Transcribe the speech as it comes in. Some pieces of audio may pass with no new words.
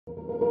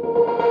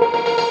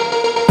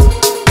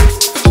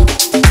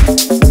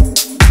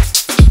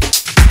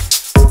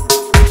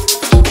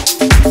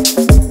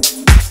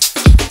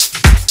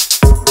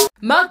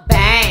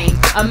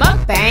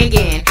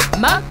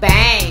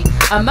mukbang,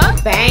 a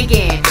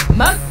mukbangin',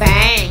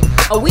 mukbang.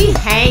 Oh, we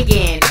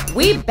hangin',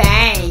 we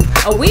bang,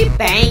 oh, we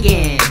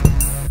bangin'.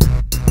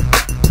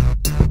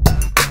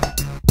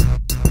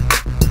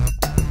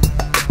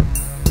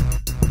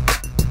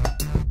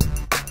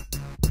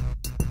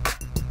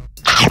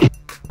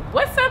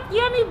 What's up,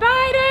 Yummy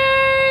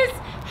Biters?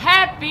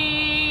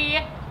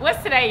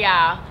 What's today,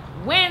 y'all?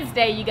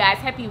 Wednesday, you guys.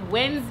 Happy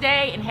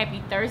Wednesday and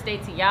happy Thursday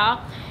to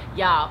y'all.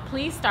 Y'all,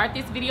 please start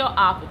this video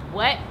off with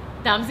what?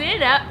 Thumbs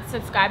it up.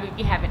 Subscribe if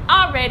you haven't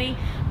already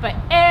for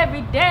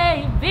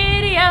everyday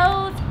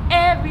videos.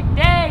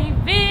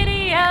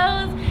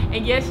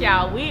 And yes,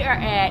 y'all, we are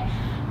at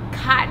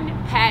Cotton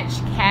Patch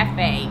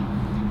Cafe.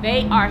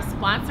 They are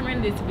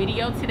sponsoring this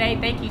video today.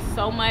 Thank you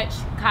so much,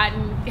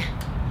 Cotton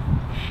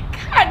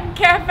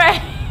Cafe.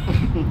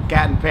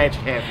 Cotton Patch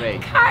Cafe.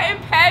 Cotton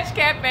Patch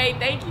Cafe.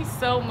 Thank you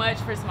so much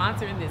for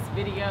sponsoring this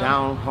video.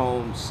 Down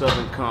home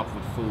Southern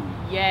comfort food.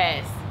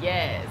 Yes,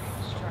 yes.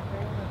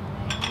 Strawberry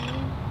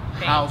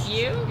lemonade. House Thank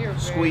you. You're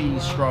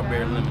squeeze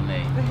strawberry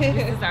lemonade.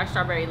 This is our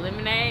strawberry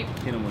lemonade.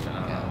 Hit him with an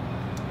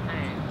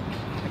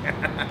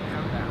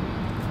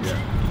Yeah.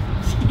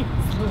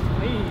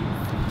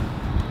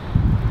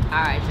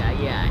 Alright,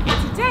 y'all, yeah.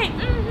 And today,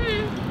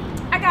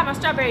 I got my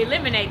strawberry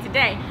lemonade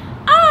today.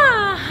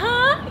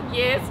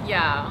 Yes,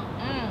 y'all.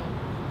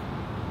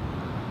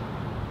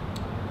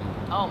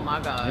 Oh my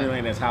God.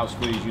 Anything that's house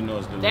squeeze, you know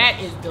it's delicious. That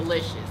is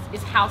delicious.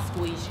 It's house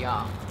squeeze,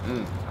 y'all.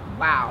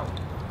 Wow.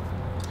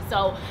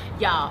 So,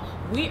 y'all,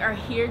 we are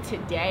here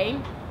today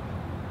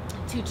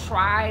to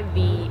try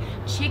the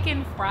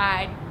chicken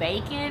fried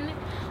bacon.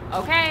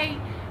 Okay?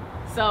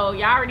 So,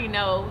 y'all already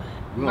know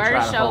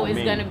Murder Show is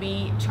going to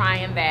be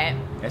trying that.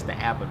 That's the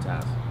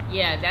appetizer.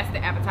 Yeah, that's the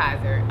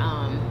appetizer.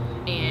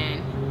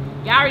 And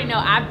y'all already know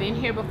I've been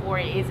here before.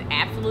 It is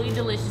absolutely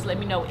delicious. Let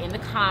me know in the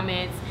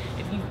comments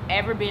if you've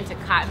ever been to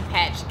Cotton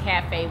Patch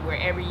Cafe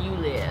wherever you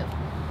live.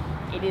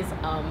 It is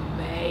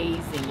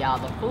amazing, y'all.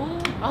 The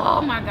food,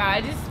 oh my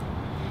God, it just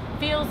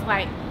feels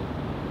like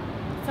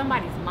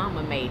somebody's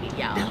mama made it,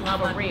 y'all.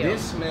 For real.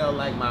 This smells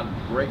like my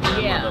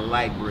great-grandmother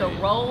light bread. The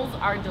rolls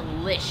are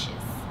delicious.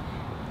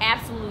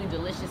 Absolutely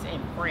delicious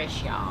and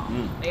fresh, y'all.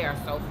 They are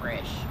so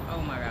fresh.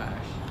 Oh my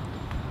gosh.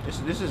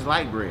 This is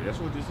light bread. That's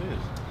what this is.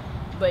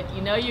 But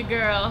you know your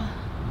girl,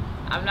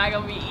 I'm not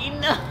gonna be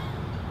eating none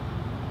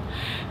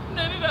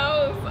of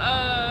those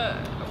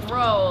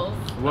rolls.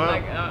 What?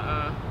 Like,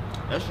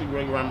 That's your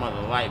great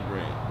grandmother light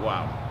bread.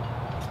 Wow.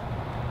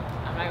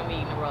 I'm not gonna be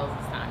eating the rolls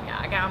this time, y'all.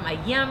 I got on my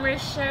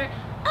YUMMYBITERS shirt.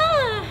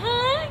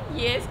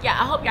 Yes, yeah.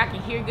 I hope y'all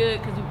can hear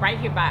good because we're right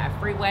here by a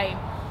freeway,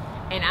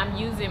 and I'm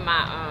using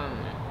my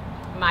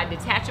my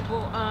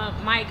detachable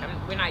mic.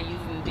 We're not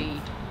using the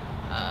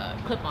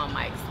clip-on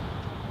mics.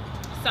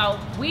 So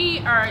we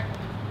are.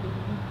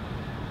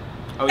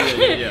 Oh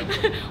yeah.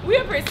 We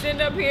are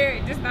sitting up here,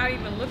 just not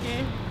even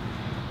looking.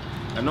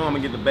 I know I'm gonna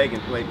get the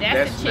bacon plate.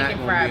 That's the not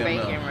chicken gonna fried be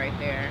bacon enough. right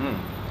there.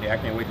 Yeah, I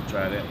can't wait to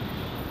try that.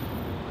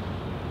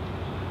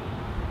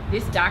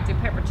 This Dr.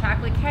 Pepper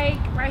chocolate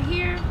cake right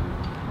here,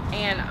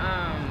 and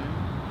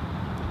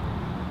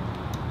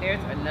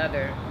there's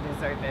another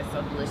dessert that's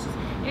so delicious.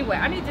 Anyway,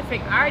 I need to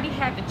fix. I already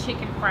had the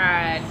chicken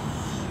fried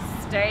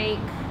steak.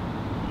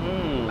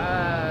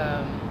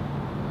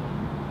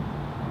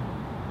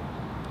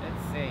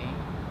 Let's see.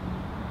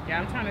 Yeah,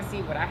 I'm trying to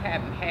see what I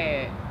haven't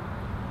had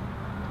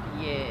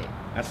yet.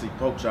 I see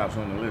pork chops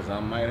on the list. I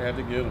might have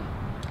to get them.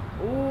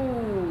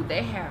 Ooh,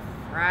 they have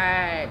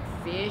fried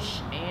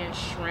fish and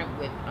shrimp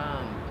with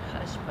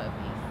hush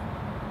puppies.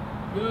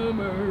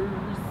 Yummers.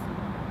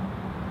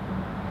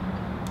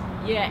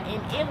 Yeah,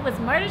 and it was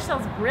Murder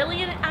Show's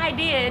brilliant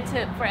idea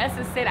for us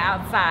to sit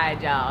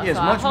outside, y'all. Yeah,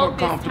 so much I hope more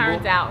this comfortable.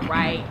 turns out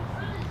right.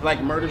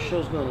 Like Murder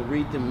Show's gonna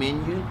read the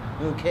menu,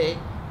 okay?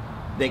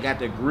 They got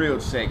the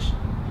grilled section.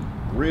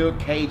 Grilled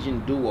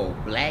Cajun duo,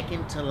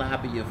 blackened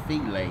tilapia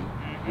filet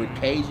with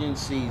Cajun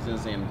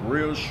seasons and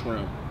grilled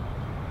shrimp,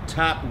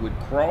 topped with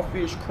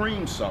crawfish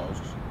cream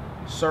sauce,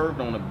 served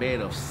on a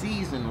bed of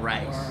seasoned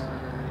rice.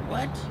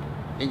 What?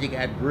 Then you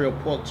got grilled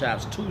pork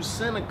chops, 2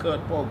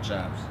 center-cut pork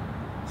chops,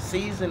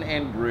 seasoned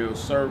and grilled,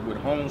 served with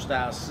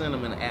home-style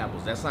cinnamon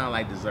apples. That sounds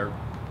like dessert,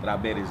 but I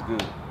bet it's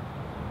good.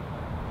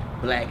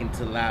 Blackened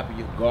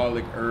tilapia,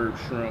 garlic herb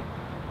shrimp,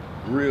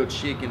 grilled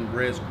chicken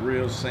breast,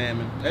 grilled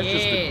salmon. That's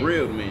just the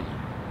grilled menu.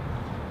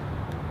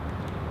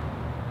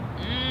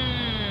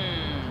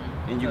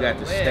 And you got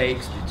the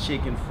steaks, the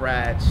chicken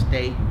fried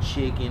steak,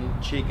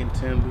 chicken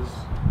tenders,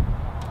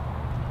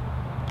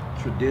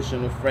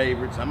 traditional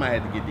favorites. I might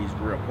have to get these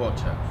grilled pork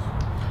chops.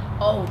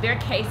 Oh, their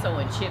queso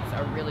and chips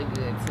are really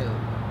good too.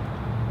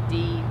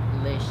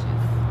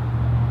 Delicious.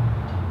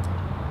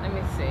 Let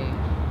me see.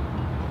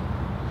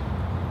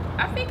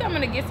 I think I'm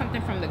gonna get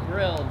something from the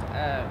grilled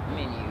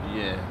menu.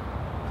 Yeah,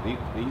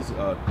 these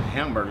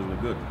hamburgers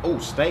are good. Oh,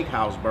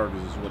 steakhouse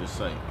burgers is what it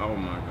say. Oh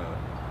my God.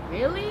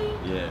 Really?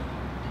 Yeah.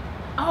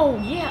 Oh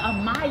yeah,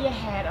 Amaya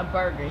had a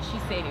burger. She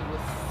said it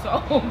was so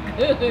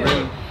good.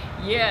 Really?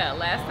 Yeah,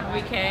 last time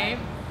we came.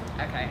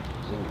 Okay.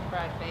 Chicken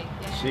fried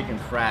bacon. Chicken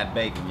fried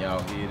bacon,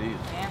 y'all. Here it is.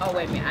 Oh,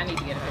 wait a minute. I need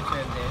to get a picture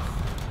of this.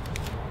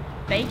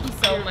 Thank you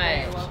so You're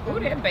very much. welcome. Ooh,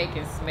 that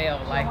bacon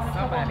smells like Want a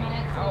couple somebody.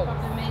 minutes to look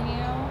up the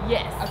menu?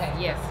 Yes. Okay.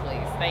 Yes,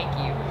 please. Thank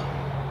you.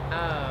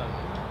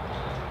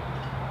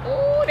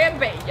 Ooh, that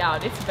bacon, y'all.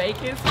 This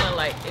bacon smell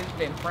like it's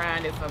been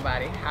frying in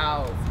somebody's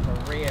house for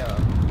real.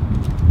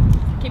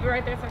 Keep it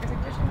right there so I can take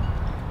a picture.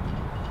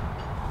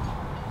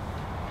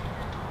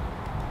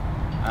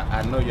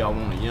 I know y'all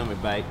want a yummy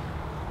bite,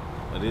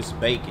 but it's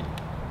bacon.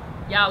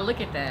 Y'all look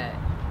at that.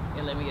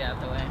 Yeah, let me get out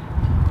the way.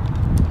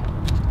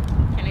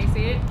 Can they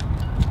see it?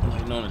 I'm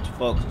waiting on it to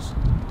focus.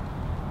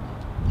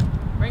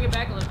 Bring it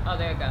back a little. Oh,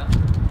 there it go.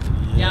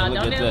 Yeah, Y'all, look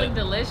don't at that that. look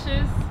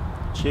delicious?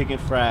 Chicken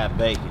fried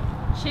bacon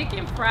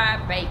Chicken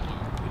fried bacon.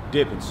 with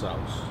dipping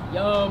sauce.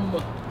 Yum.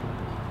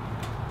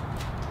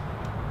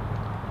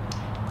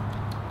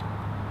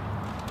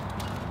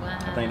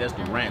 I think that's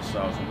the ranch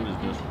sauce. What is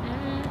this?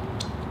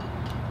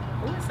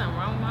 Ooh, there's something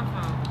wrong with my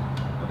phone.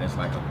 Oh, that's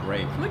like a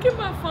gravy. Look at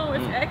my phone.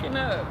 It's acting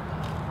up.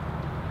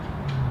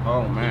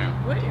 Oh man.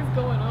 What is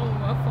going on with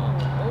my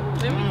phone? Oh,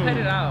 let me cut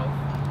it off.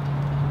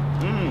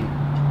 Mmm.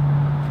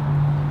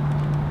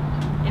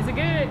 Is it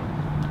good?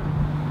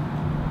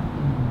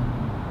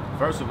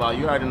 First of all,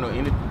 you already know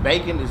any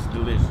bacon is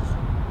delicious.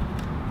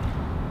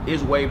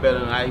 It's way better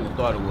than I even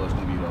thought it was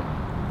gonna be though.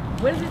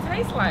 What does it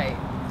taste like?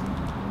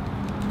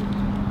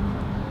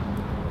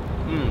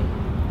 Mmm.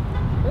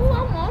 Ooh,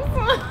 I want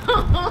some.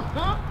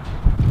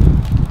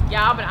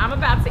 Y'all, but I'm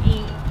about to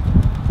eat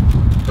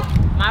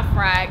my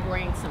fried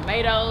green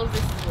tomatoes.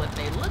 This is what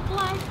they look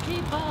like,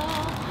 people.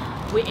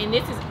 And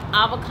this is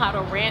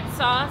avocado ranch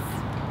sauce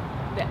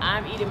that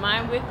I'm eating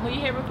mine with. Will you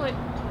hear real quick?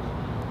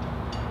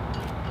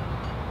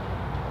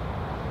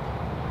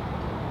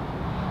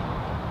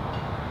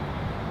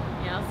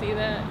 Y'all see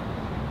that?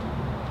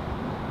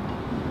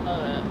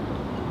 Hold up.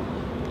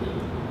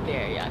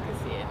 There, y'all can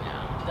see it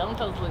now. Don't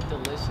those look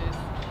delicious?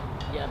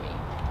 Yummy.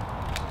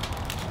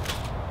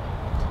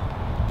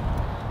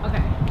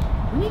 Okay,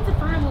 we need to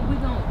find what we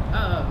gonna.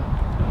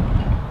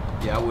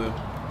 Yeah, I will.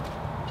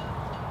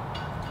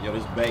 Yo,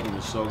 this bacon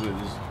is so good.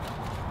 This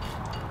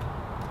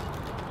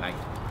like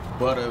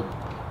butter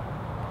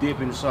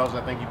dipping sauce.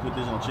 I think you put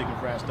this on chicken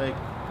fried steak.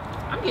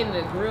 I'm getting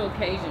the grilled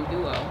Cajun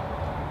duo.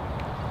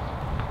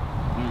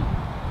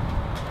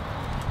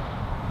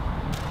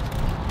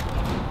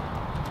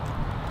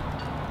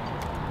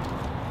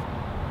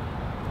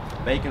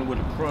 Bacon with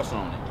a crust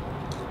on it.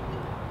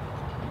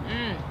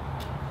 Mmm.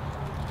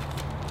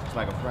 It's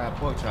like a fried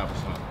pork chop or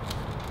something.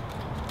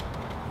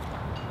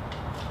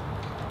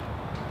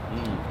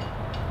 Mmm.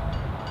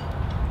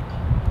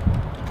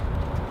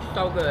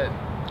 So good.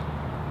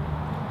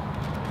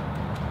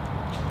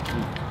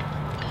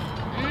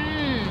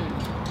 Mmm.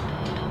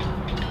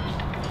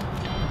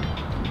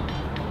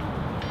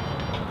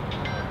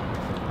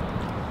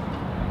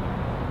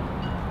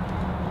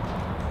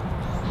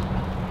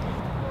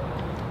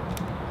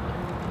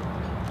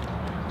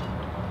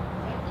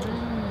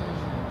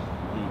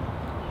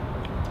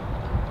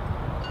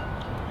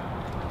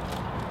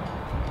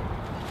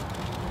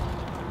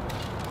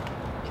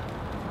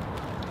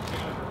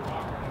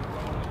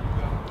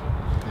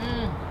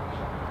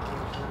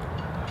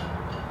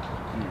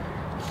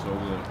 So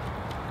good.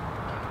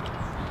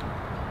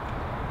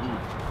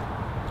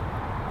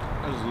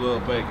 I just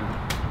love bacon.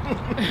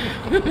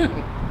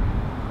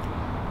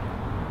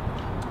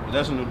 But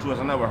that's a new twist.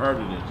 I never heard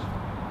of this.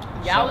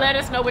 Y'all let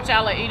us know what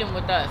y'all are eating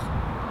with us.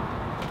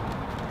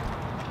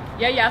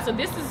 Yeah, y'all, so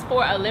this is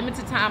for a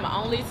limited time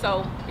only.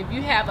 So if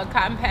you have a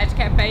Cotton Patch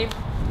Cafe,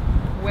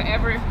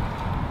 wherever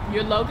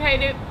you're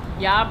located,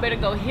 y'all better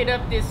go hit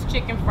up this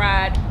chicken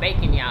fried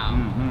bacon, y'all.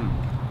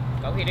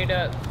 Go hit it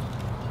up.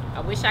 I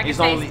wish I could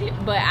taste it,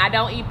 but I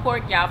don't eat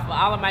pork, y'all. For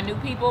all of my new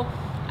people,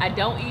 I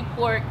don't eat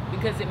pork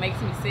because it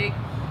makes me sick.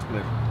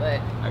 Listen,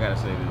 But I gotta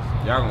say this.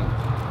 Y'all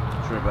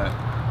gonna trip out.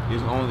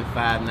 It's only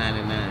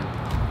 $5.99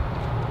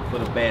 for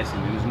the basket,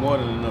 and it's more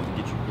than enough to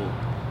get you full.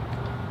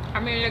 how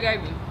many they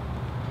gave you?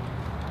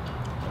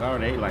 I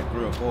already ate like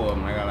 3 or 4 of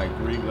them. I got like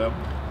 3 left.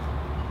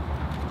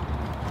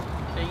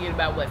 So you get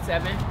about what,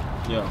 7?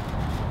 Yeah.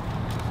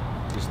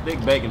 It's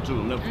thick bacon too,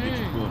 enough to get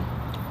you full.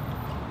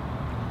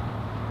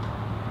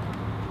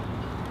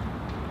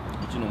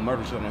 But you know,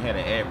 murder shouldn't have had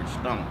an average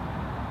stomach.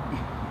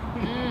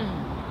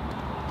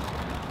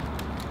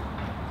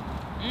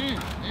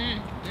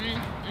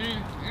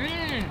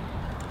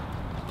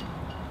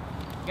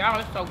 Y'all,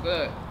 it's so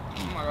good.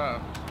 Oh my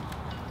god.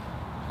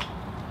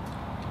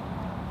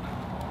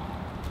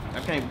 I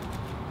can't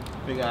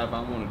figure out if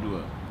I want to do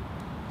a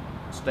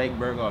steak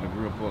burger or the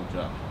grilled pork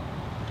chop.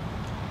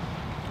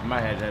 I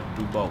might have to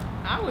do both.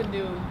 I would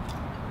do.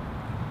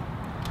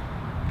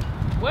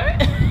 What?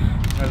 I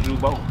have to do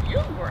both.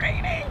 You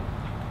grading?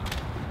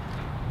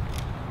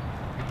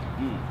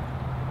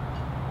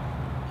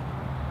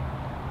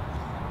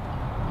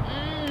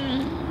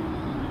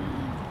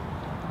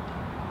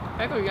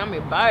 Take a yummy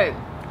bite.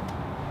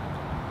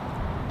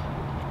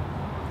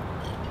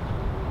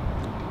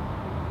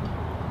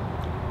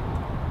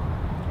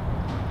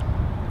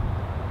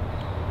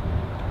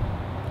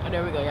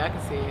 y'all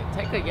can see it.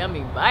 Take a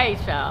yummy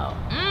bite, y'all.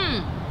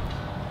 Mmm.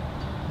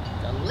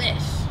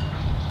 Delish.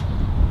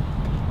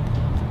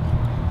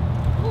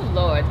 Oh,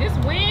 Lord. This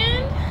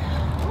wind.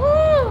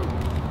 Woo.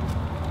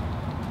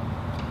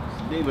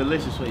 It's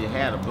delicious for your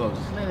hair to blow.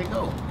 Just let it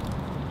go.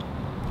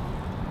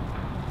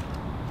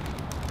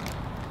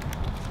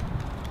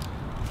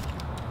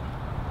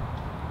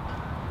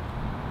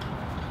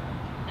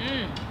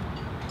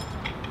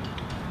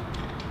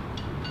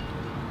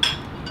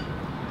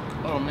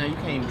 Oh man, you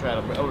can't even try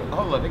the bread. Oh,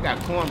 hold up, they got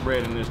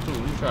cornbread in this too.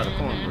 Let me try the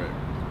cornbread.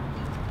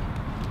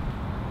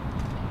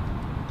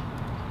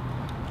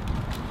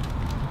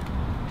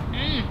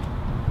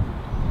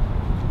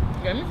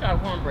 Let me try the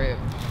cornbread.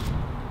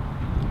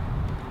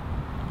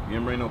 You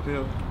didn't bring no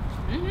pills?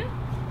 Oh,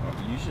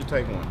 You should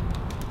take one.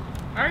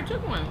 I already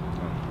took one.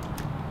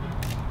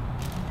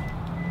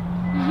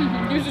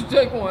 You should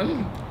take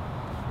one.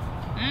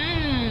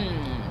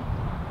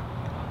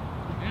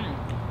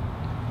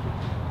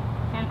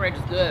 Cornbread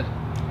is good.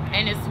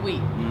 And it's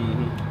sweet.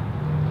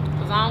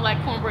 Because I don't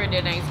like cornbread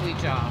that ain't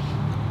sweet, y'all.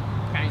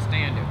 Can't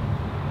stand it.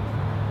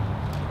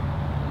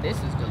 This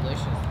is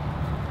delicious.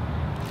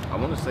 I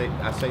want to say,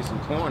 I say some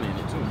corn in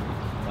it too.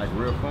 Like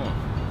real corn.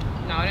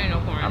 No, it ain't no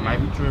corn. I might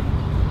be tripping.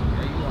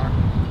 There you are.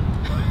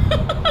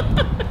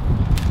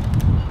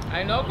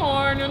 Ain't no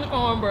corn in the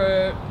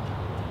cornbread.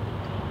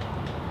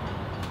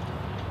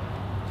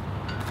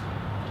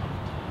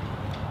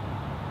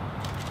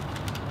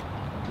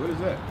 What is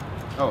that?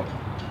 Oh.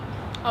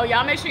 Oh,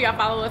 y'all make sure y'all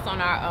follow us on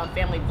our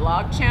family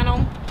vlog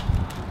channel.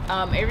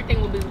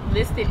 Everything will be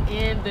listed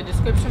in the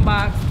description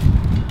box.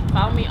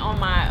 Follow me on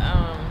my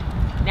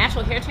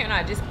natural hair channel.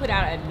 I just put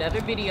out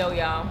another video,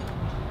 y'all.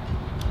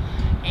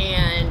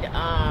 And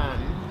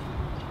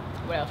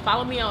well,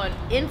 follow me on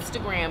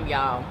Instagram,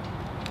 y'all.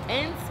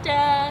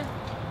 Insta.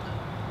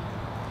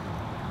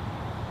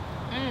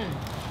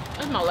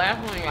 That's my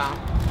last one, y'all.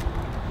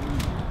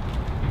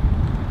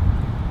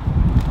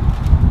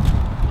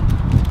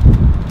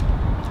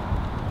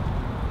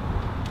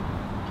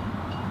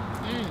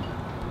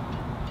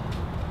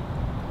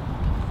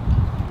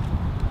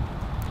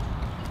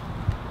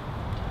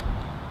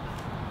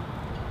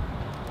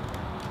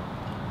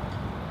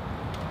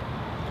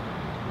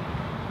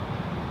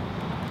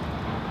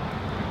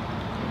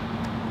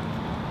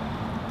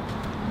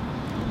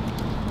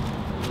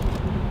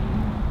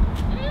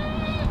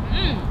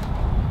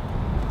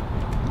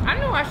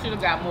 I should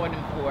have got more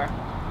than 4.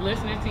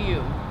 Listening to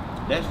you.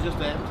 That's just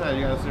the appetizer.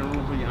 You gotta send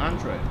room for your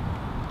entree.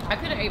 I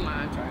could have ate my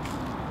entree.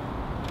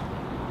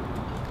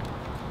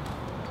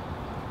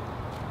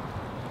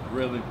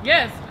 Really?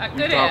 Yes, I could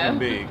You have. talking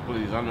big,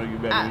 please. I know you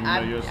better than you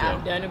know yourself.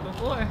 I've done it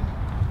before.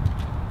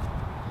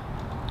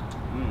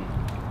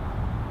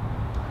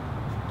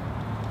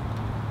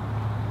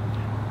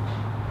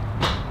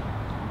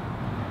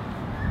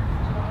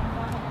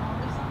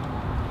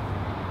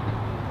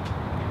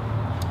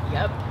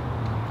 Yep.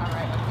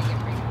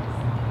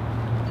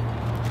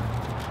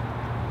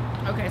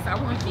 Okay, so I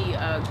want the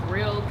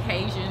grilled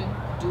Cajun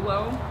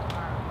duo.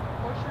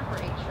 4 shrimp or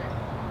 8 shrimp?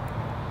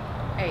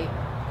 8.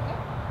 Okay.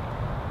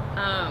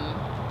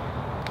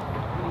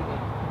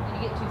 You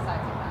get 2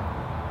 sides of that.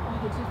 You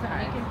get 2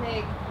 sides. You can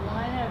pick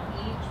one of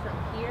each from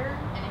here,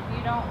 and if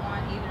you don't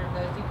want either of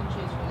those, you can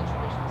choose from the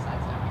traditional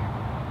sides down here.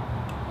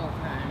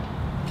 Okay.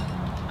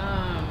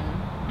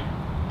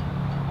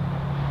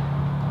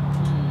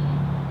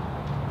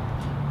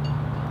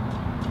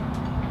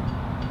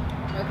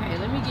 Okay,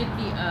 let me get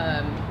the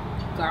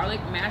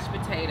garlic mashed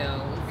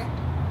potatoes. Okay.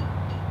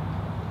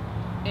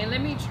 And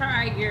let me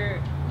try your.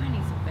 I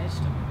need some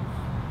vegetables.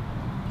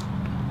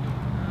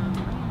 I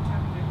need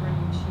chopped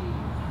macaroni and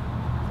cheese.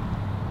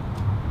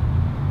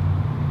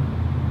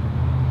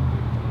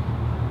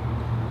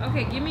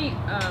 Okay, give me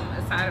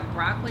a side of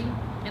broccoli,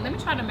 and let me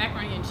try the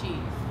macaroni and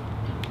cheese.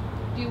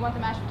 Do you want the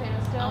mashed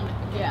potatoes still?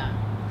 Yeah.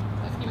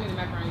 Let's give me the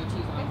macaroni and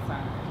cheese on the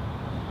side.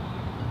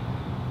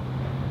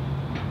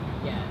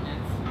 Yeah,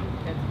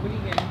 that's what are you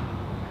getting?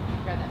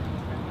 Grab that.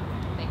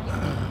 Thank you. I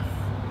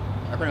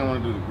think I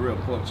want to do the grilled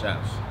pork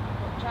chops.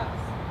 Pork chops.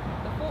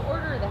 The full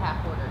order or the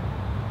half order?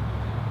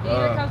 It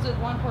either comes with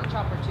 1 pork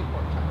chop or 2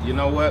 pork chops. You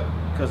know what?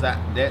 Because I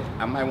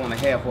might want a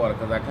half order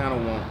because I kind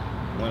of want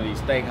one of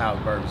these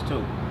steakhouse burgers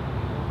too.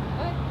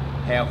 What?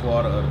 Half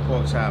order of the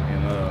pork chop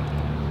and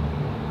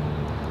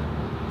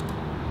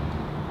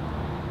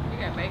You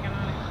got bacon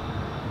on it?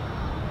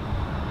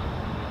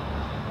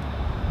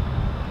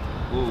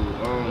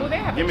 ooh, they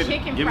have a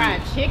chicken give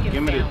fried chicken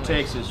Give me the sandwich.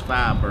 Texas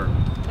Fire Burger.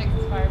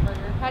 Texas Fire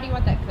Burger. How do you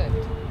want that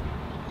cooked?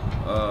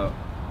 I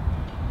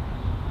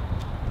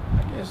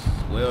guess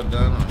well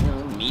done,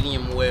 or,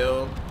 medium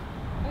well.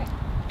 Okay.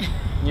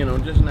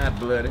 Just not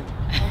bloody.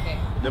 Okay.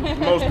 The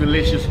most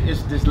delicious,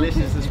 as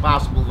delicious as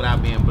possible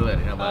without being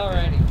bloody. How about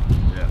Alrighty.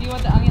 that? Yeah. Do you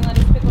want the onion,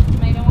 lettuce, pickles,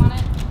 tomato on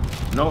it?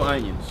 No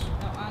onions.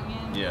 No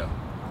onion? Yeah.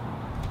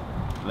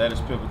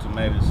 Lettuce, pickle,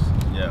 tomatoes.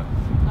 Yeah.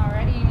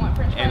 Alrighty. You want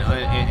french fries with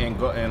that? And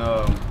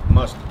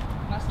mustard.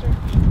 Mustard?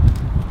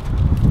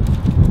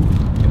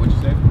 And what you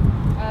say?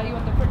 You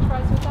want the french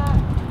fries with that?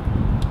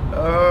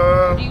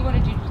 Or do you want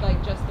to do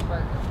like just the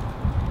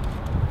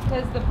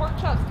the pork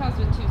chops comes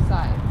with 2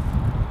 sides.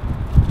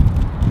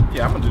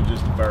 Yeah, I'm gonna do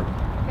just the burger.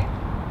 Okay.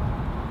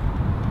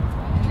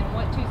 And then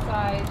what 2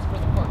 sides for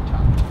the pork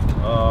chops?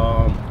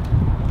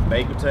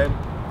 Baked potato.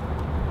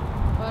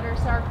 Butter,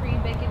 sour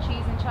cream, bacon,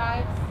 cheese, and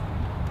chives.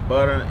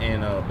 Butter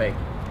and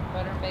bacon.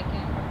 Butter and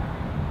bacon.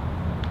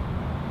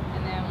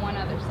 And then one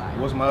other side.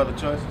 What's my other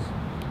choices?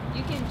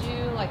 You can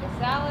do like a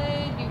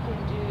salad. You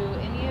can do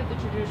any of the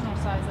traditional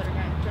sides that are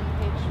going to turn the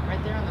page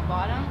right there on the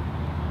bottom.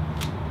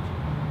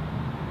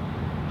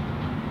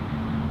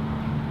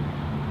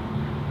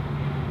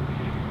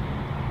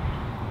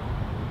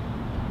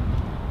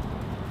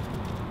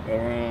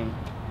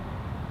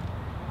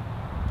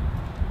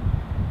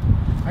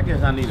 I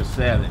guess I need a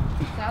salad.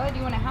 Salad? Do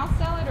you want a house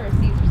salad or a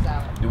Caesar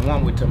salad? The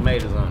one with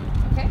tomatoes on it.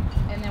 Okay.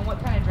 And then what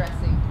kind of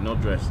dressing? No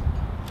dressing.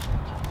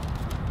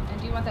 And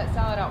do you want that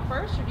salad out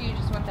first, or do you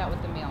just want that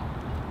with the meal?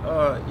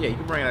 Yeah, you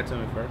can bring that to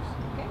me first.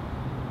 Okay.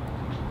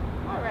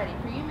 Alrighty,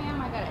 for you, ma'am,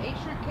 I got an 8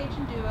 shrimp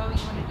Cajun duo.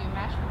 You want to do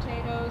mashed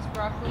potatoes,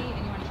 broccoli,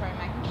 and you want to try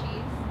mac and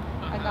cheese.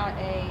 I got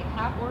a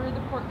half order of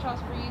the pork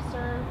chops for you,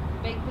 sir.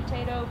 Baked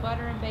potato,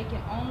 butter and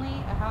bacon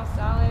only. A house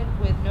salad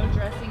with no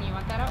dressing. You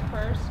want that out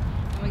first.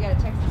 And we got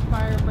a Texas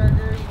fire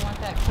burger. You want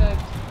that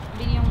cooked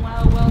medium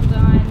well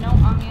done. No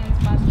onions,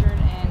 mustard,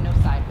 and no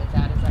side with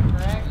that. Is that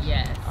correct?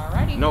 Yes.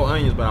 Alrighty. No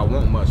onions, but I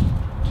want mustard.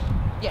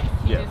 Yes.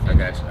 Yeah, I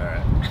got you.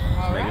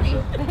 All right.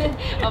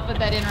 Alrighty. I'll put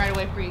that in right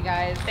away for you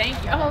guys.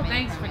 Thank you. Oh,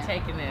 thanks for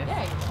taking this.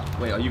 Yeah, you're welcome.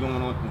 Wait, are you going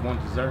to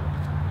want dessert?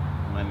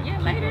 Might need to Yeah,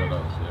 keep later. one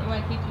of those, You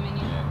want to keep the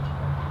menu? Yeah.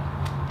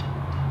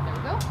 There we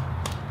go.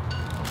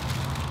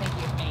 Thank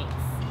you.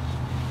 Thanks.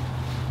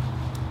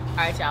 All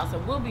right, y'all. So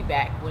we'll be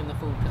back when the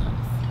food comes.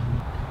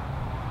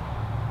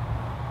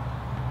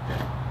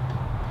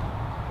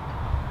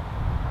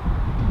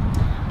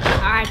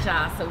 All right,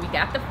 y'all. So we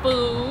got the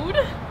food.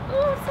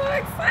 Oh, I'm so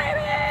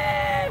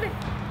excited.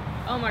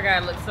 Oh my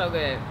God, it looks so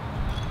good.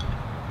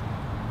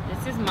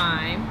 This is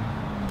mine.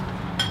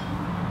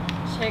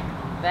 Check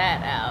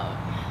that out.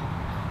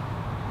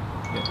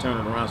 Yeah, turn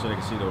it around so they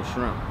can see those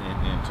shrimp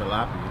and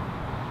tilapia.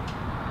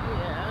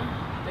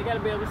 Yeah, they gotta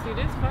be able to see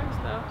this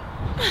first though.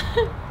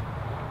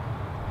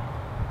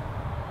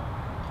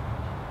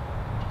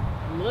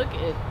 Look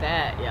at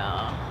that,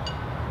 y'all.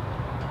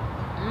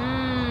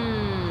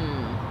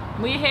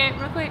 Move your head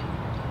real quick.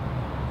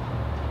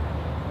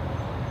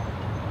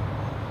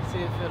 See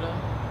if it'll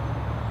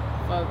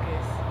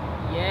focus.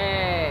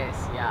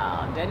 Yes,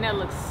 y'all. Doesn't that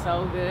look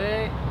so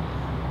good?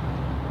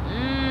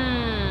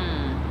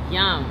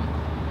 Yum.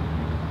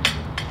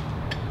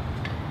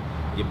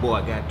 Your boy,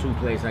 I got 2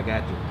 plates. I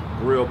got the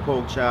grilled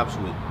pork chops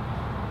with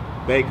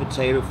baked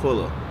potato full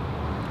of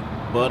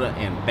butter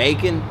and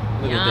bacon.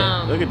 Look at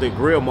that. Look at the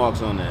grill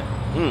marks on that.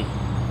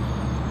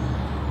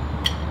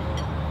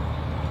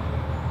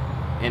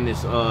 And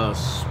it's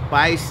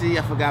spicy.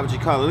 I forgot what you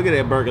call it. Look at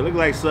that burger. Look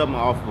like something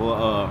off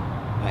of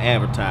an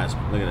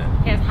advertisement. Look at that.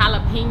 It has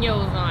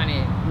jalapenos on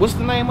it. What's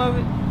the name of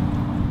it?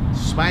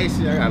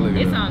 Spicy. I gotta look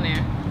at it. It's on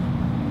there.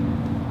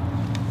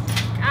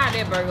 God,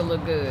 that burger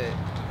look good.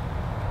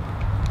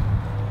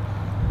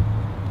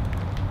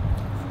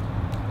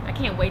 I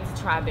can't wait to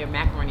try their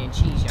macaroni and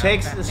cheese, y'all.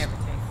 Texas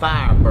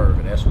Fire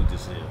Burger. That's what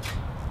this is.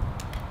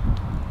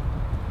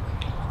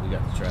 We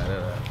got to try that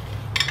out.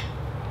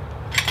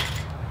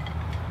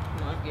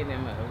 I'll give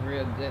them a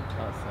real good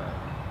toss up.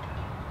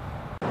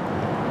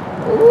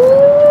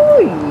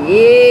 Ooh,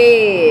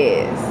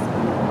 yes.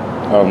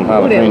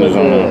 Jalapenos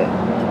on there.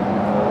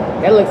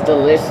 That looks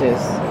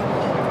delicious.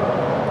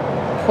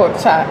 Pork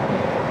chop,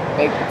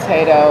 baked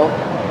potato,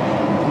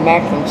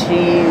 mac and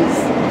cheese.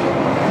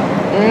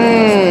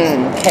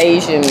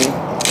 Cajun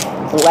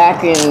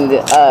blackened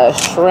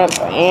shrimp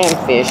and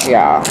fish,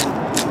 y'all.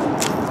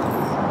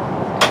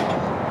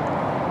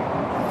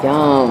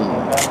 Yum.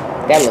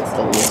 That looks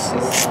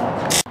delicious.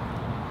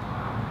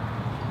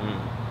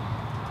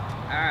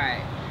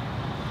 Alright.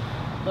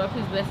 Lord,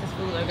 please bless this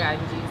food, Lord God,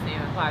 in Jesus'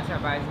 name. Apply to our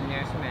bodies and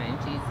nourishment in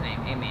Jesus' name.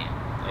 Amen.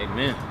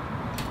 Amen.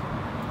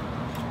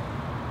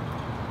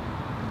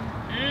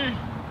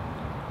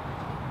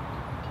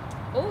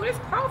 Oh, there's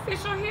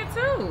crawfish on here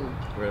too.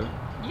 Really?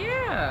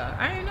 Yeah,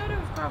 I didn't know there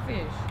was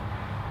crawfish.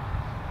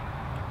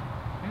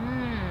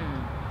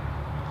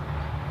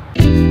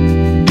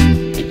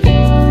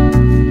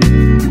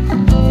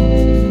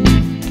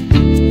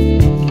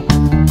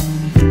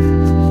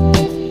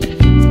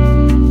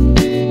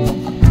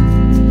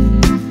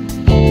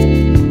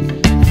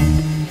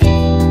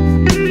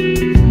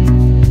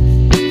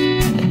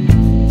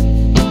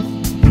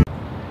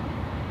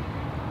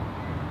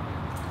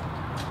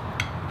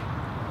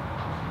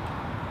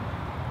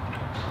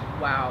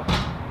 Wow.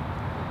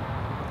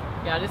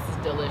 Yeah, this is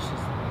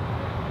delicious.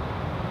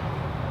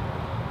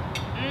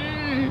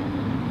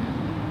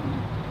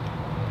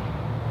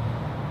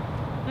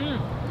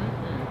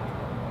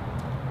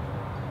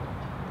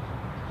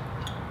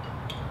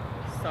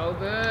 So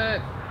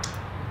good.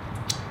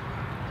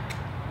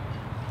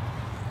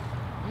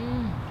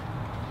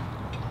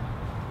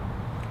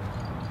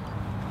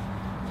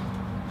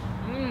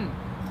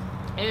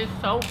 It is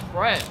so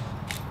fresh.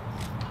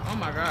 Oh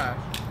my gosh.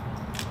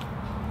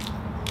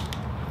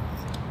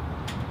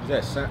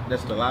 That's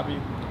tilapia?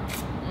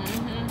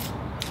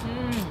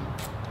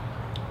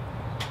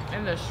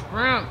 And the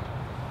shrimp,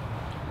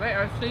 they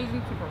are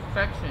seasoned to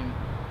perfection.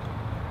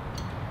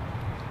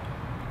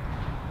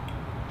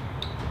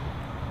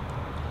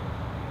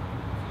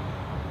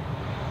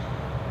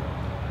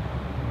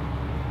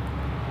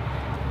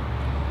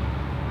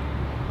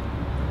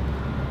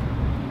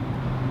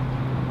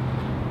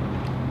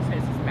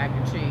 This is mac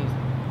and cheese.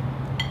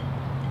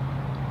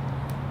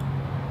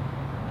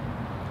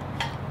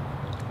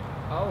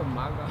 Oh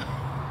my god.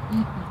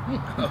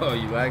 Oh,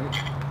 you like it?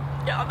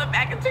 Y'all, the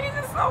mac and cheese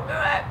is so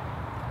good.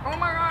 Oh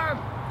my god.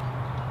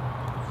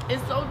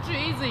 It's so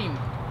cheesy.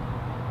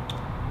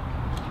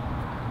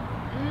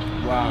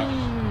 Wow.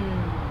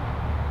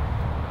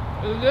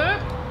 Is it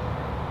good?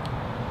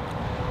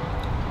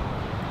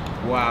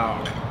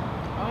 Wow.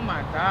 Oh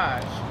my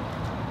gosh.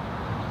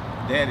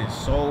 That is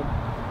so.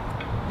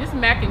 This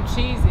mac and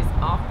cheese is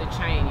off the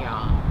chain,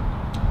 y'all.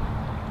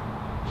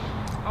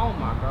 Oh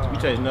my god.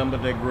 You taste nothing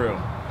but that grill.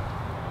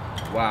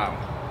 Wow.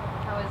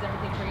 How is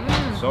everything for you?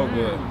 So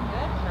good.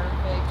 Good,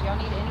 perfect. Do y'all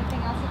need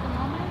anything else at the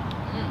moment?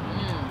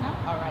 No?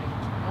 Alrighty.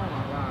 Oh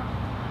my god.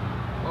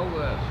 So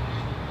good.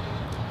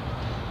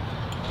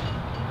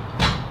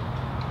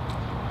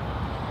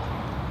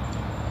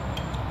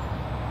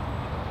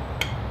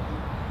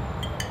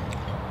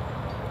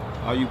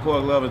 All you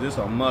pork lovers, this is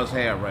a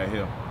must-have right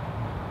here.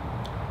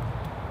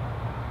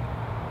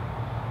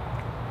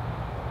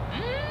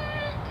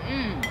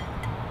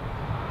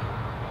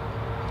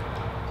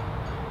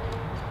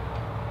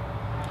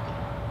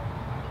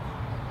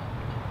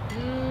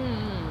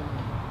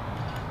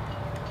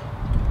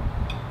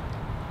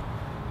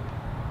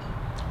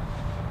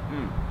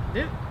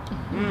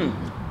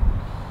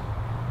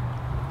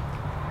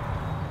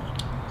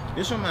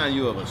 This reminds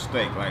you of a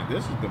steak. Like,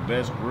 this is the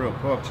best grilled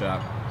pork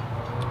chop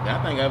that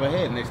I think I ever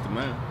had next to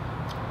mine.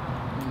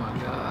 Oh my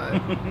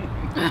god.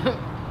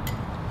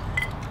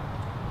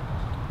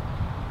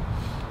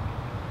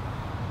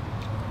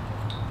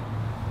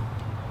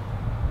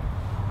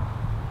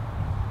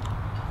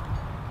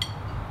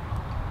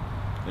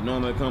 They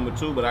normally come with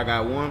two, but I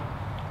got one,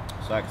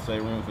 so I can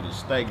save room for the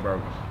steak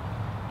burger.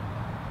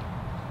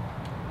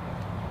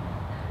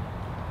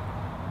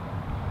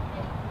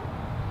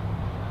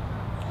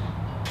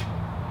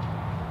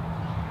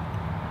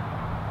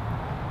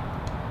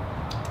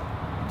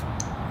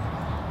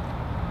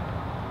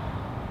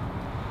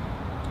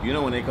 You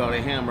know when they call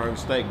their hamburger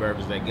steak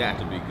burgers, they got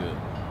to be good.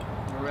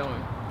 Really?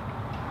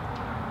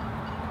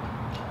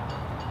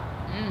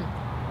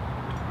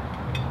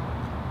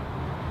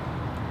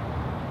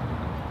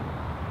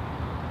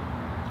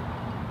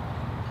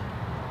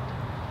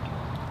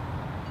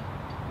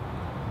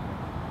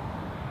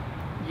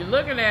 You're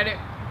looking at it.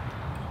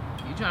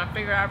 You trying to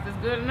figure out if it's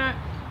good or not?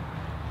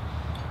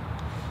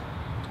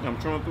 I'm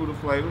trying through the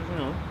flavors, you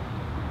know.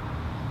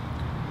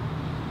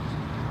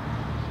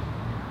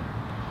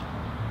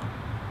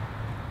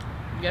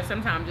 Yeah,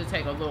 sometimes it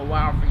take a little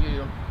while for you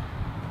to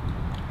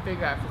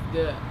figure out if it's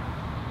good.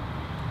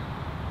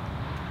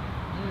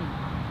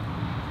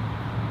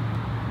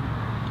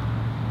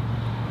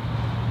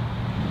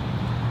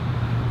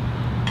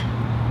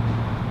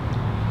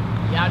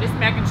 Y'all, this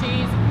mac and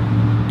cheese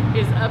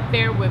is up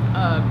there with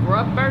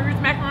Grub Burgers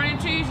macaroni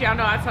and cheese. Y'all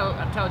know I told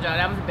y'all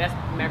that was the best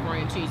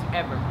macaroni and cheese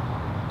ever.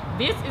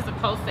 This is a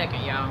close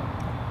second, y'all.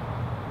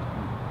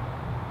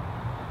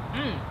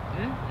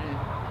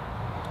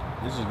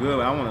 This is good,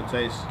 but I want to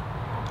taste.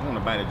 I want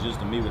to bite it just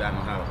to me without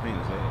no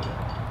jalapenos.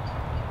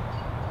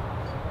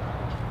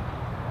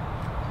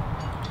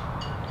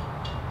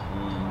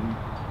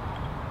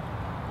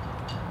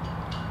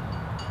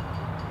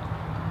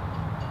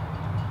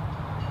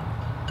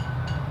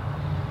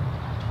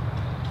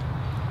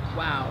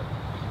 Wow.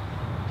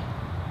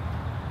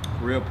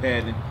 Real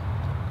patty.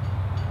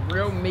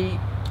 Real meat.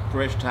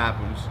 Fresh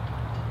toppings.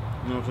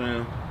 You know what I'm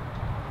saying?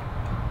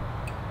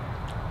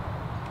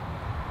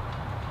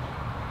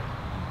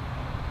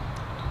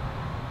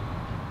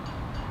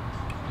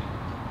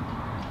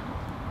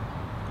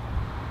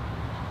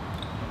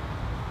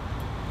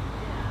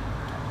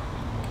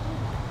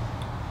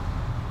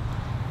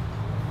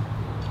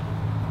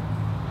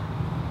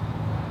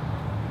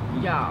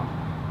 Y'all,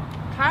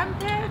 Cotton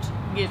Patch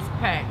gets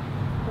packed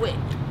quick.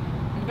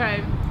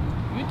 Okay?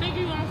 You think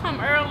you're gonna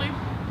come early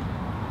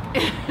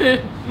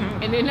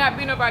and there not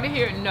be nobody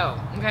here? No.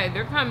 Okay,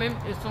 they're coming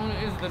as soon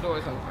as the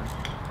doors open.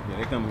 Yeah,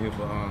 they coming here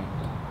for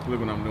look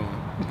what I'm doing.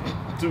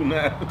 2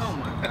 knives. Oh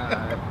my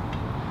god.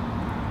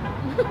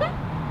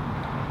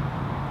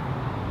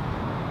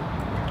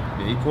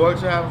 Did he pork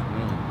chops?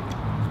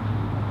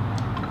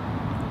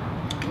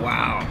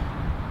 Wow.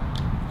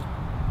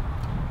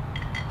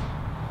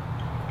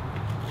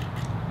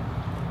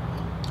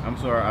 I'm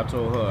sorry, I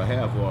told her a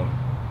half order.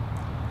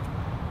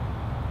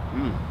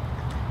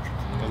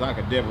 Because I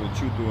could definitely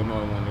chew through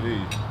another one of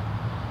these.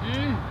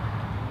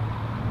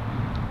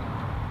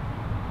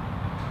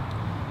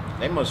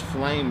 They must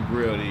flame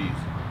grill these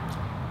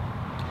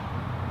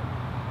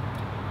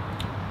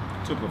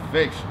to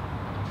perfection.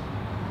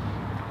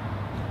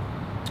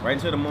 Right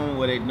to the moment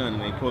where they done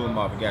and they pull them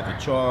off. You got the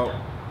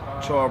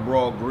char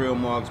broiled grill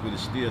marks, but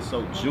it's still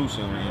so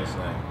juicy on the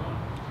inside.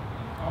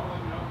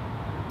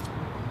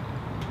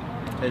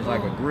 Tastes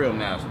like a grill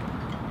master.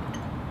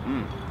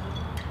 Mm.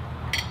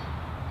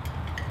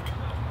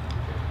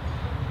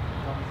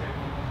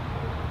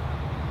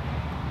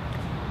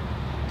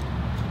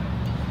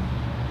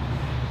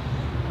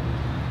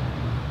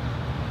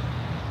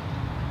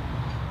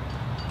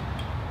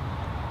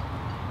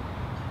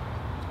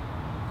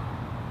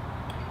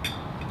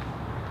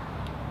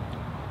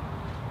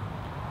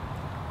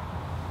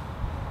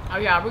 Oh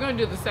yeah, we're gonna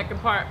do the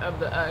second part of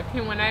the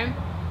Q&A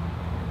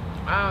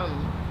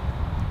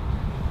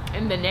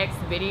in the next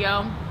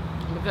video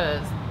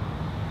because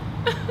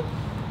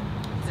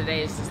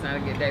today is just not a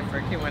good day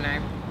for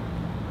Q&A.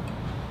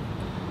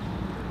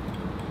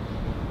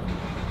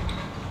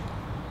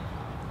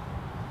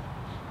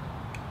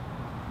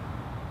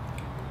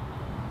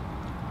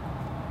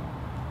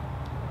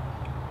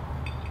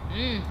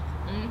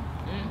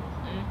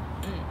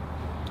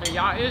 And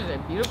y'all, it is a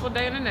beautiful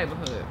day in the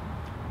neighborhood.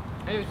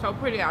 It is so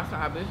pretty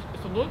outside, but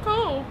it's a little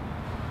cold.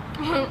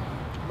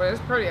 But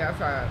it's pretty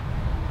outside.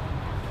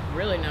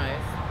 Really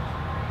nice.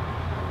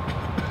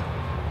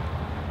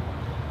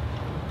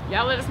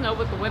 Y'all let us know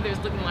what the weather is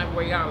looking like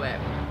where y'all at.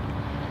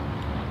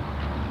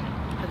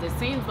 Because it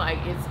seems like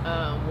it's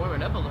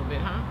warming up a little bit,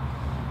 huh?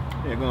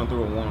 Yeah, going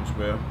through a warm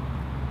spell.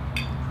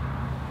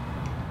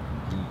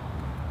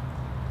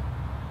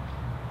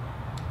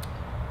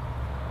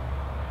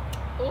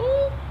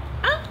 Ooh.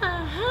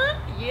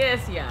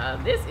 Yes, y'all.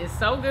 This is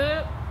so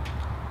good.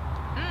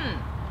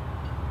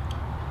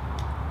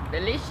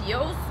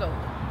 Delicioso.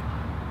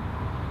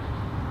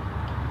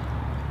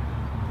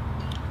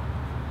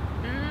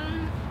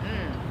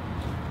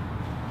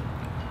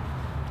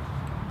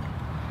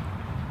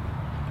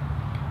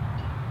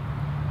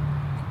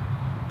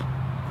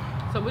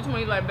 So which one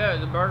you like better,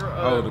 the burger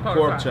or the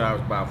pork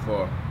chops by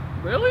far.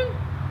 Really?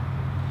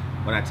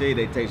 When I tell you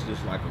they taste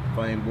just like a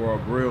flame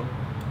broiled grill,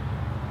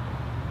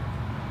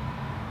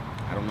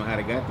 I don't know how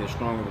they got that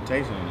strong of a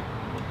taste on it.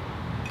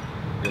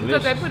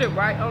 Delicious. Because they put it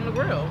right on the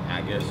grill.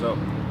 I guess so.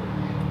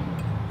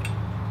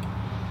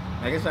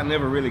 I guess I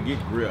never really get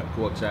grilled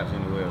pork chops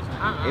anywhere else.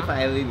 If I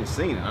had even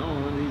seen it, I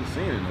don't really even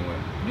seen it anywhere.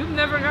 You've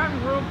never gotten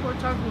grilled pork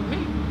chops with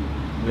me.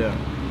 Yeah.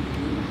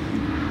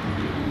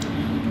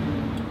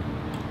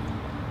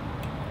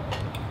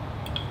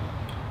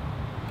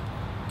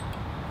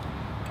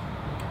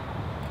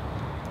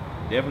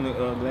 Definitely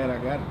glad I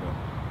got it though.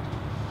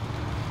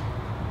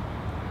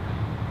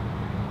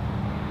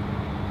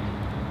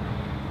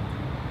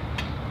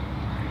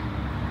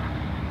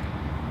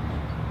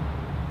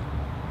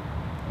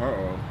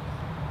 Uh-oh.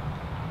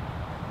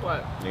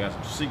 What? They got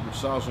some secret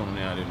sauce on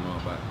there I didn't know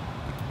about.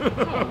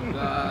 Oh,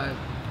 God.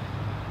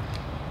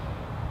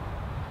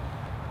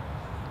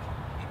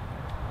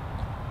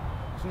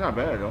 It's not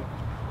bad though.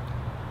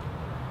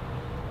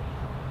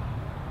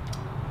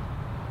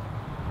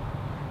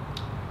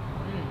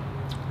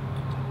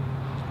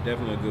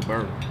 Definitely a good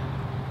burger.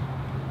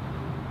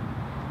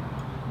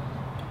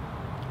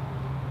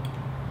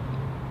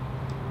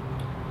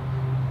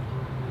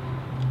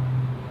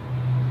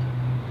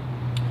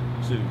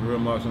 See the grill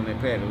marks on that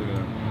patty, look at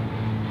that.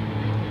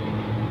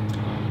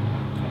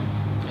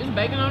 Is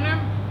bacon on there?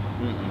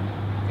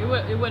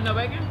 Mm-mm. It wasn't no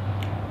bacon?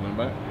 Went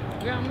back?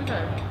 Yeah, I'm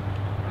okay.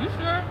 You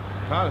sure?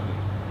 Positive.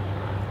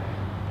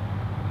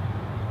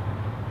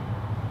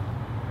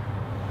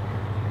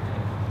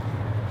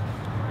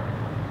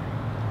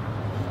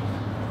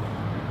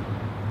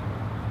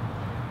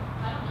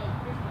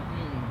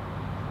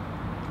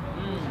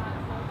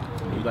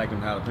 You like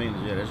them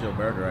jalapenos? Yeah, that's your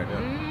burger right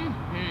there.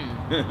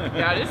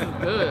 Yeah, this is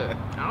good.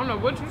 I don't know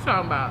what you're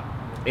talking about.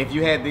 If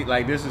you had the,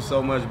 like, this is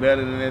so much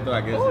better than that though,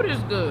 I guess. Oh, this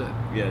is good.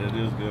 Yeah, it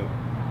is good.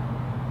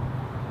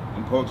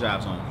 And pork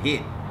chops on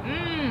hit.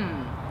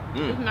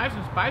 It's nice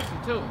and spicy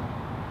too.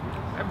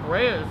 That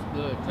bread is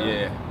good too.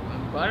 Yeah.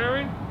 And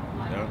buttery.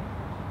 Yeah.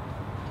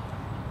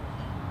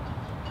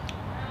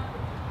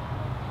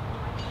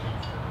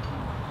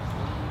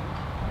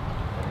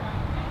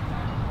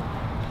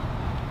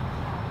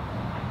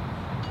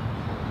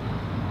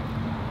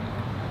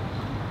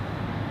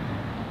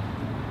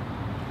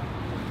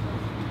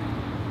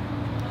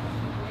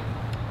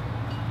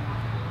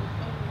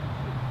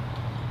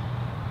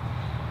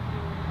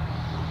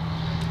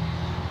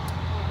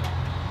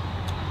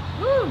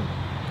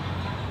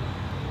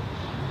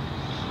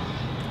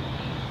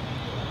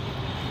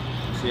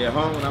 See, at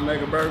home when I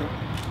make a burger,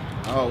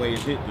 I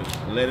always hit the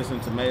lettuce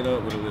and tomato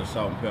with a little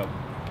salt and pepper.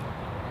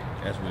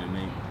 That's what it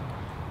needs.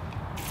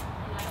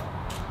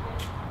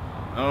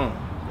 Oh,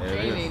 there it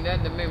Ain't is. need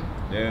nothing to me.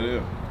 There it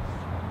is.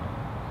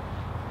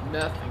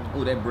 Nothing.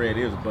 Oh, that bread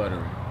is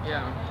buttery.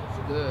 Yeah, it's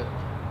good.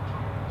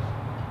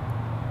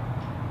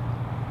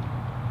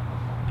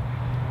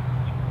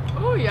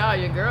 Oh, y'all,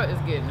 your girl is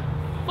getting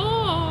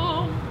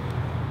full.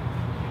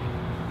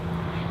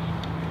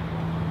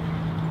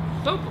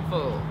 Super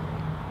full.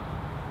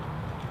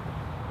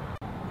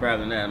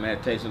 Probably not. I'm gonna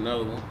have to taste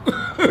another one.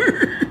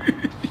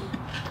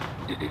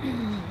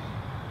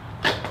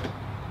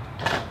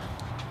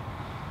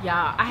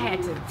 Y'all, I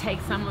had to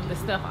take some of the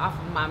stuff off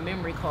of my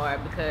memory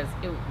card because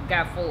it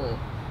got full.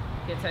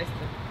 Can you taste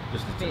it?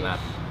 Just the Fish. tilapia.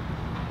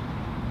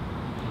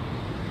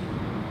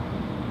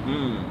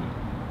 Mmm.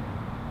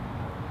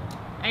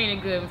 Ain't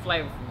it good and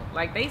flavorful?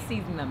 Like, they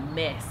season the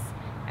mess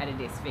out of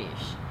this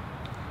fish.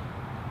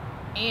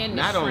 And the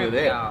Not shrimp, only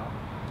that, y'all.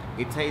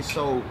 it tastes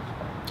so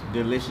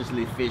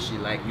deliciously fishy,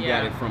 like you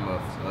got it from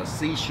a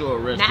seashore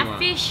restaurant. Not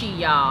fishy,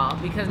 y'all,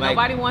 because like,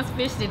 nobody wants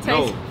fish that tastes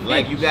no,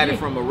 like you got it fishy.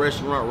 from a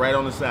restaurant right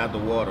on the side of the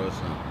water or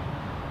something.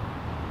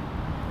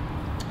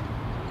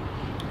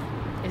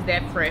 Is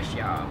that fresh,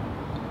 y'all?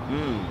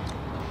 Mmm.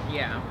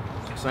 Yeah.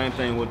 Same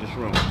thing with the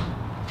shrimp. Mm.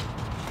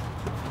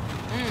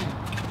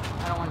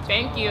 I don't want to.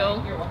 Thank you.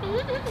 You're welcome.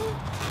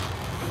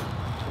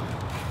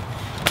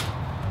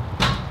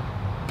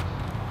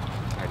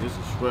 Like, this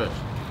is fresh.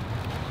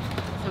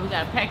 So we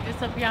gotta pack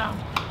this up, y'all,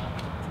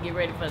 to get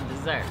ready for the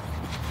dessert.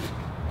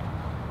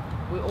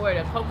 We ordered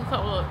a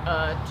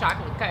Coca-Cola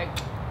chocolate cake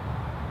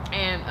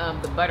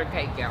and the butter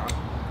cake, y'all.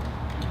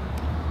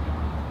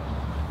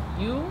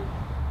 You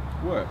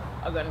What?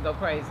 are gonna go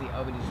crazy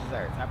over these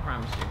desserts, I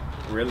promise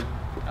you. Really?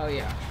 Oh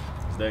yeah,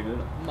 Is that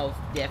good? most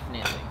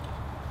definitely.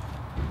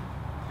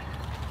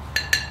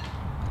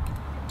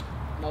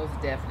 Most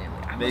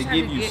definitely. I They wish I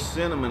give could you get-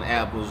 cinnamon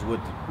apples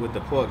with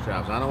the pork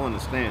chops. I don't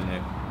understand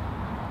that.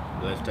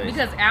 Let's taste it.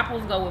 because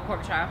apples go with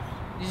pork chops.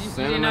 Did you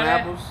Cinnamon know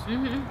that? apples?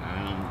 Mm-hmm.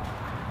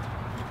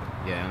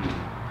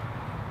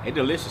 Yeah. They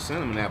delicious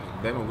cinnamon apples.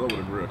 They don't go with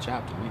a grilled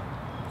chop to me.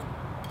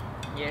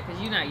 Yeah, because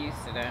you're not used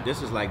to that.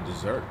 This is like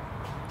dessert.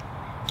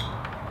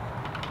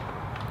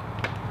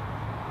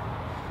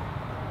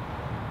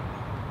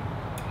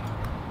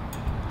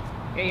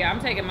 Yeah, I'm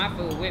taking my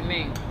food with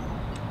me.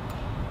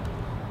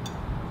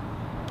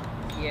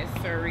 Yes,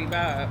 sir,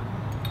 Bob.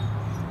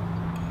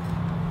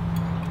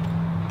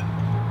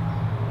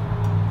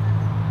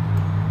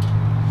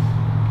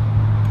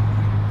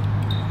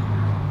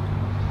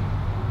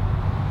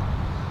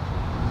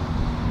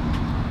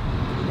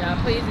 Y'all,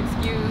 please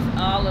excuse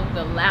all of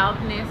the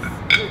loudness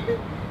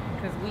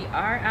because we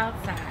are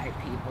outside,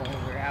 people.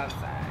 We're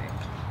outside.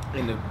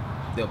 And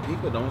the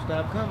people don't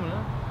stop coming,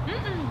 huh?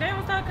 They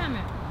don't stop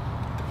coming.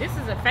 This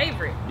is a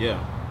favorite.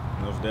 Yeah.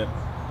 Knows that.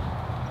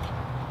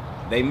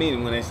 They mean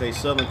it when they say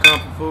Southern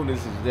comfort food. This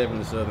is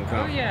definitely Southern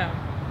comfort. Oh, yeah.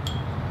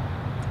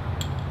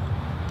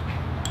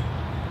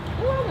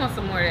 Ooh, I want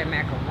some more of that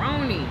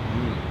macaroni.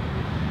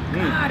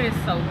 God, it's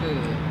so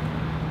good.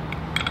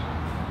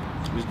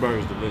 This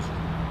burger's delicious.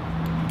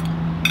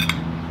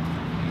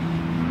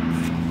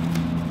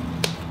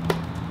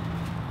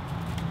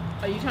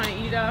 Are you trying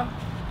to eat it all?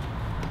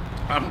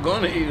 I'm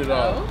gonna eat it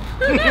all.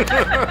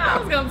 I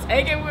was gonna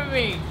take it with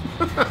me.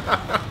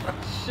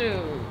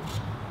 Shoot.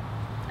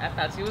 I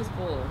thought you was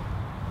full.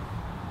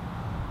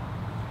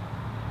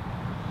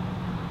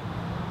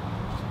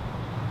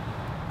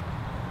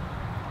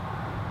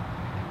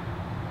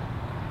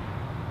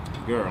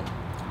 Girl,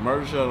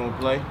 murder show don't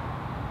play.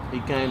 He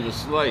came to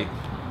slay.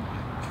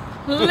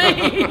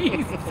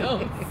 Please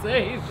don't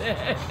say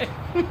that.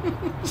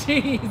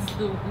 Jeez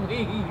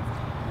Louise.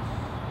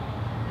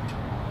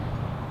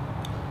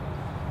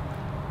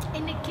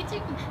 In the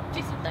kitchen,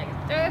 fix it like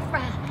a stir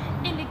fry.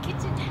 In the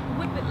kitchen,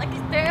 whip it like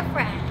a stir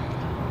fry.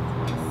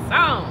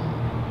 Song.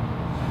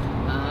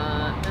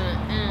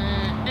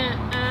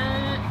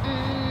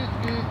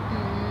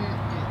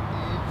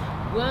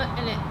 What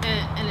in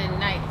the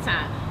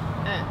nighttime?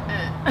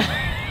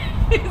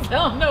 I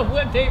don't know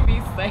what they be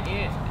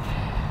saying.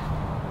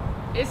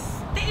 It's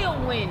still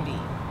windy.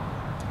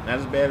 Not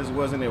as bad as it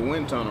was in that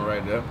wind tunnel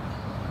right there.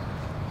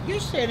 You're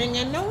sitting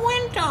in the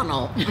wind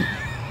tunnel.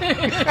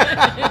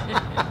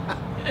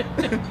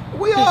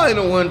 We are in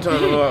a wind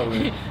tunnel, aren't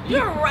we?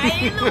 You're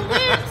right in the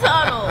wind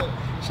tunnel.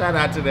 Shout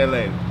out to that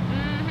lady.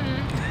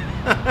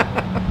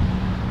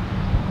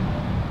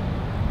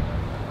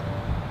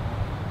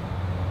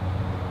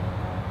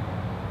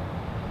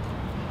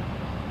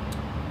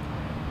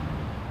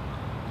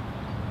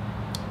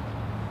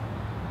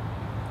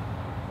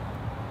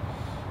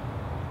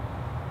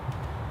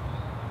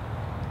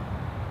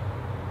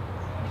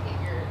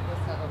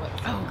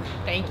 Oh, good.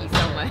 Thank you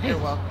so much. You're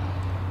welcome.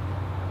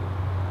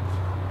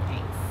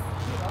 Thanks.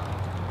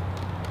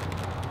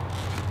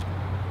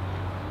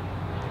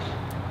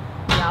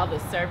 Y'all, the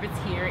service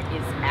here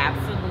is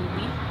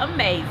absolutely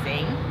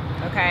amazing.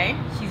 Okay?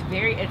 She's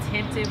very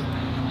attentive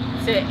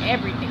to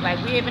everything.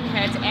 Like, we haven't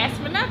had to ask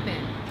for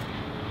nothing.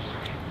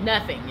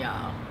 Nothing,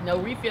 y'all. No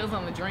refills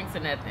on the drinks or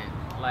nothing.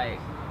 Like,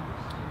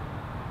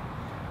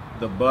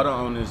 The butter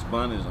on this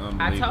bun is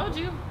unbelievable. I told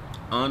you.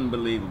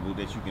 Unbelievable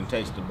that you can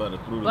taste the butter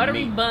through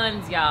Buttery the meat.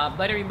 buns, y'all.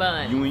 Buttery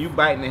buns. When you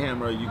bite in the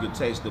hamburger, you can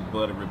taste the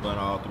buttery bun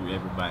all through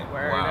every bite.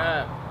 Word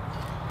Wow.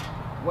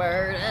 up.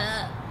 Word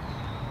up.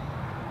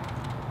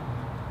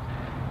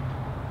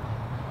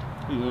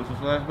 You want some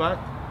flashback?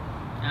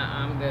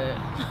 I'm good.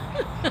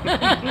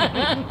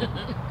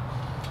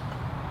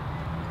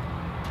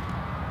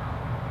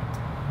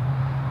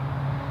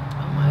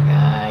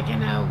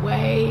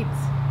 wait.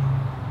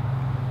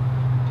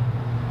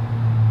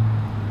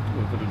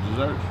 For the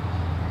desserts.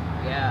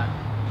 Yeah.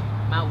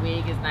 My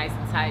wig is nice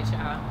and tight,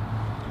 y'all.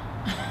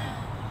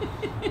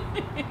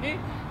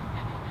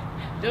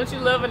 Don't you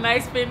love a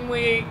nice fitting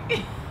wig?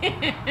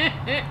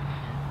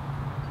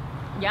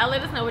 Y'all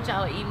let us know what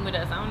y'all are eating with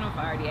us. I don't know if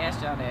I already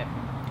asked y'all that.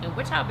 And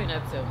what y'all been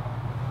up to?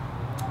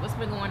 What's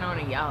been going on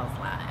in y'all's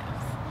lives?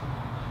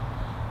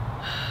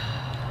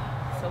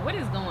 So what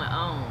is going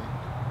on?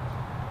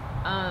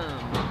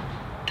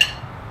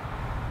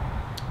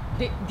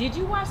 Did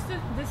you watch the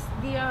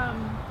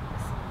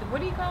what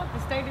do you call it? The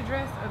state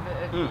address or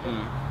the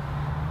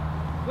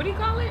what do you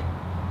call it?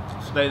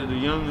 State of the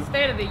Union.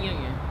 State of the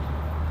Union.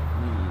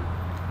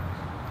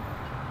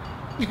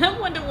 I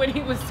wonder what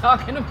he was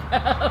talking about.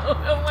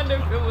 I wonder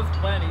if it was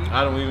funny.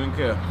 I don't even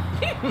care.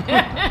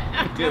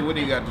 Care what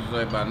he got to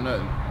say about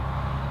nothing.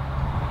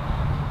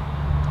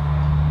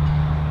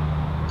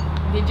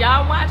 Did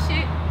y'all watch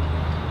it?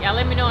 Y'all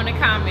let me know in the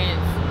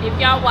comments if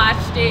y'all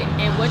watched it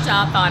and what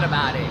y'all thought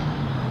about it.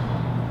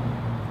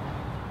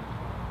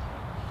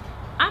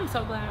 I'm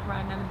so glad I'm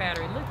riding on the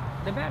battery. Look,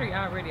 the battery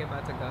already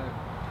about to go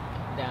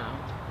down.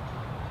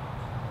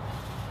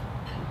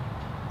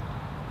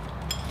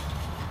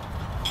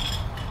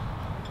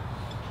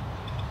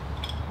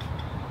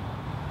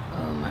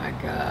 Oh my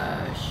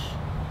gosh.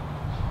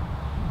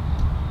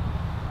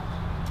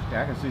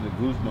 Yeah, I can see the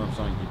goosebumps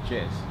on your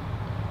chest.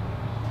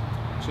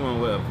 You want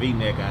to wear a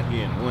V-neck out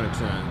here in the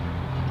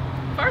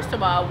wintertime. First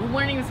of all, we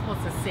weren't even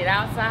supposed to sit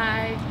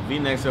outside.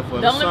 V-necks are for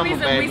The the summer, only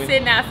reason baby. we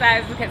sitting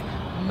outside is because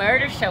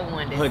Murder Show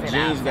wanted to Her sit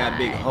jeans outside. got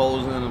big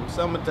holes in them.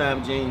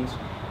 Summertime jeans.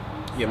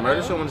 Yeah, So?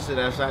 Murder Show wanted to sit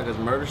outside because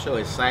Murder Show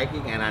is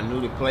psychic, and I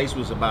knew the place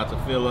was about to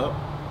fill up.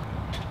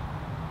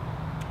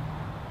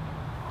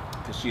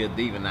 Because she a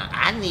diva. Now,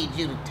 I need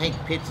you to take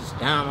pictures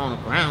down on the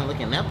ground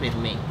looking up at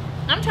me.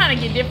 I'm trying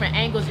to get different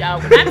angles,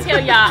 y'all. When I tell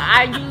y'all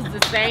I use the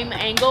same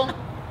angle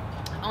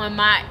on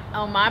my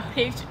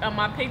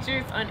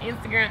pictures on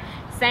Instagram,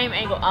 same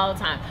angle all the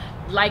time.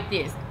 Like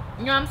this.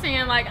 You know what I'm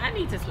saying? Like, I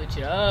need to switch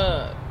it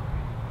up.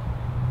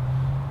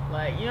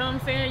 Like, you know what I'm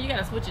saying? You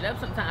gotta switch it up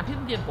sometimes.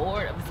 People get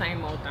bored of the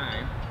same old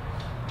thing.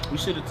 you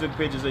should have took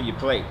pictures of your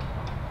plate.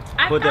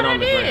 I Put thought that I on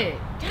the did.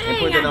 ground. Dang, And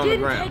put that I on the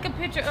didn't ground. take a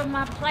picture of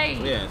my plate.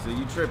 Yeah, so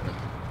you tripping.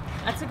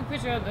 I took a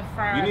picture of the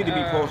fried. You need to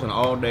be posting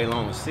all day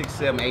long. 6,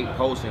 7, 8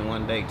 posts in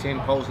one day. 10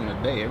 posts in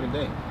a day, every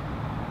day.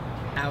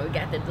 Now we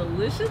got the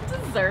delicious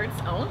desserts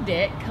on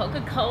deck.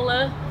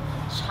 Coca-Cola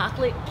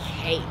chocolate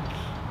cake.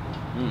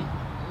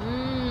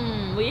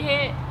 We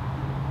hit.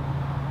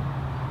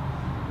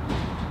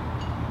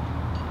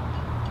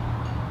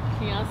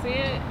 Can y'all see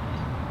it?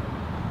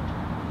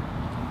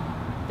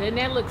 Doesn't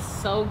that look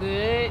so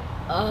good?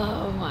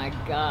 Oh my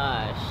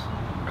gosh.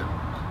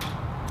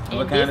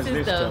 What And kind this is is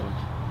this, the tell me?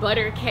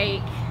 butter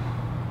cake.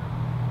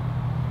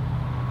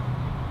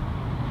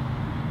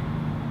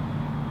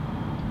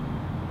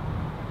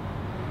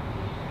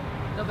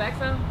 Go back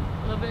some,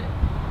 a little bit.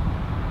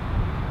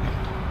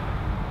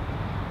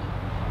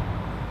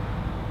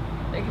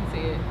 They can see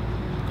it.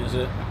 Is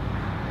it?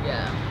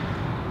 Yeah.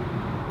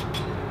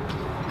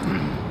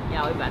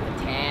 Y'all, we about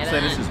to tad Say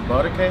this is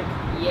butter cake?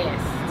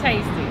 Yes,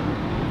 tasty.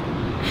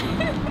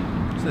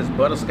 It says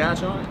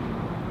butterscotch on it?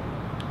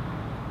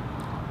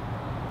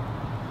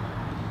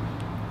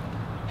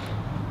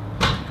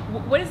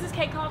 What is this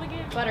cake called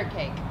again? Butter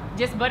cake.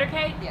 Just butter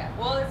cake? Yeah.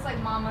 Well, it's like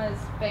Mama's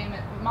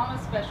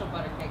special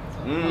butter cake is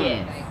what we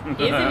Yes. think.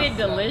 Isn't it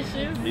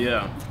delicious?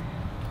 Yeah.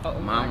 Oh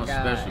Mama's my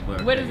God. special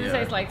butter What does cake, it yeah.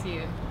 taste like to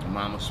you?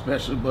 Mama's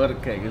special butter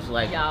cake. It's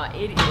like Y'all,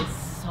 it is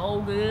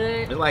so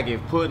good. it's like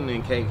if pudding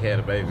and cake had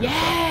a baby.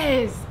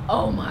 Yes.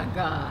 Oh my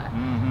God.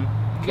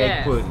 Cake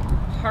Yes. pudding.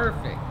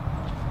 Perfect.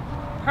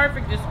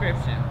 Perfect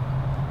description.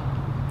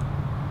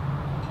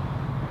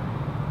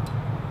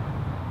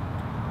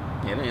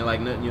 Yeah, it ain't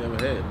like nothing you ever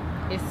had.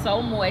 It's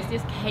so moist.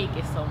 This cake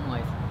is so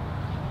moist.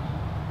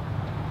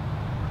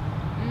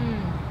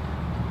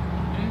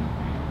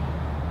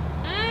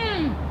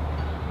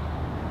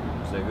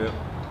 Is that good?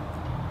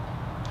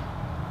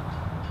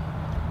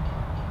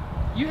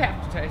 You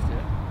have to taste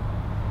it.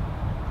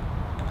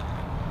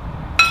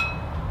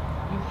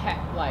 You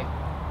have, like,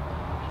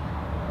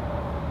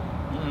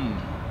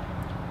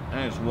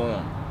 And it's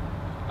warm.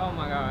 oh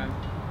my God.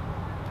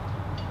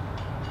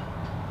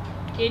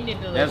 Isn't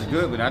it delicious? That's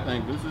good, but I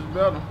think this is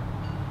better.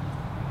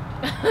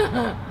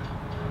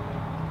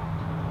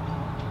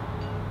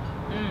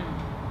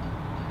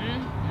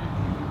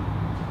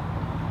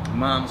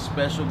 Mom's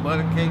special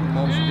butter cake,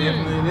 most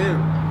definitely it is.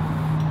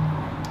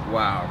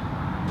 Wow.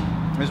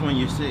 This when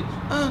you're 6.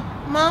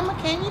 Mama,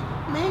 can you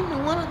make me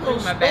one of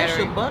those my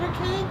special battery. butter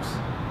cakes?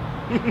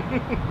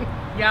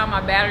 Y'all,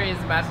 my battery is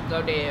about to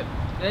go dead.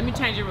 Let me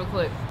change it real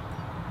quick.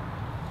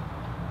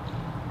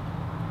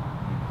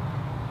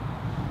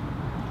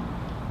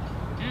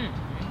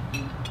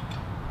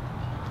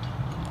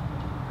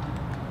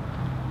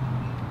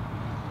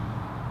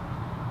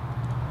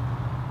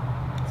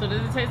 So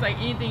does it taste like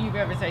anything you've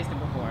ever tasted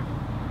before?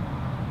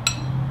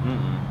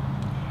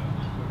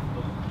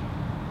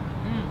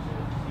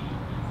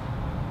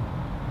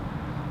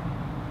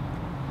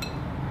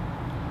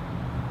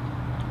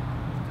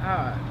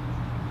 God.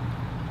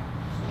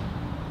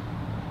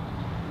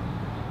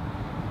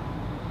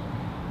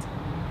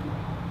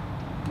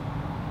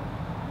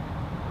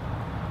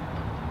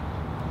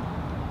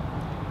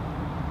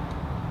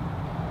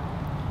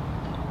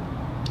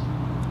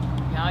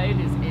 Y'all, it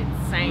is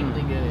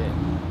insanely good.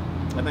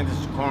 I think this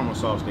is caramel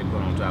sauce they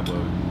put on top of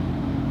it.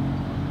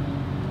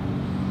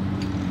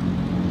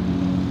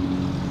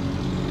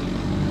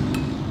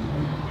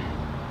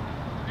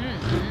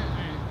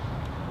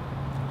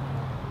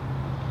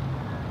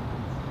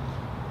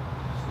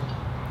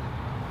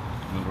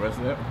 Want the rest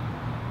of that?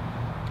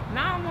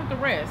 No, I don't want the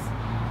rest.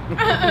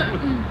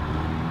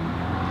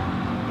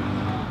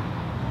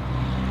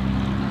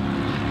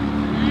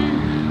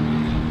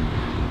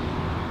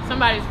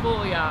 Somebody's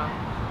full, y'all.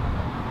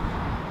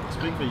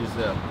 Speak for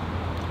yourself.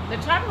 The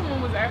chocolate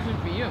one was actually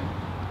for you.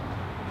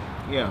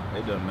 Yeah,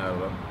 it doesn't matter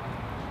though.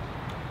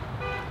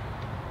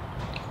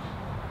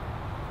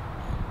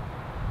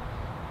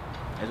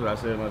 That's what I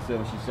said to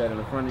myself when she sat in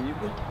the front of you.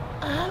 But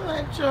I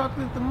like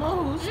chocolate the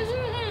most. It's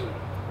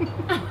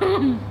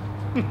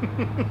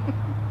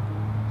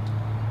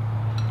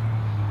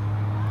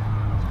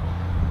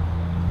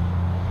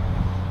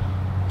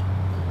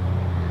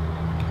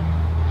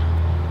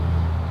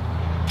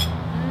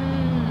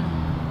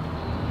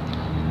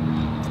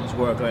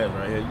world class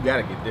right here. You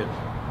gotta get this.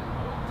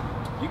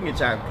 You can get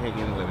chocolate cake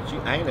anywhere, but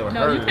I ain't never heard of this.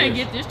 No, you can't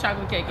get this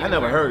chocolate cake anywhere. I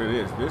never heard of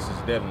this. This is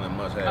definitely a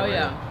must-have. Oh, right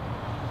yeah.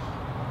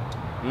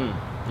 Here.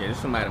 Yeah, this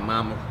is somebody's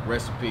mama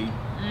recipe.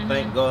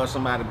 Thank God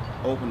somebody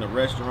opened a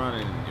restaurant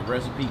and the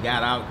recipe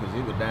got out because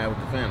it would die with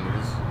the family.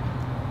 This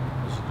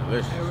is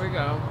delicious. Here we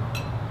go.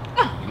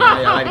 You know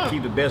how y'all like to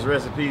keep the best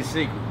recipes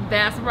secret.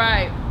 That's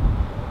right.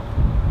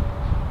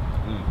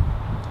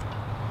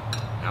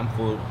 I'm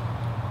full.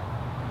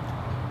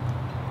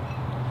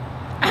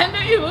 I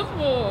knew you was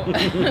full.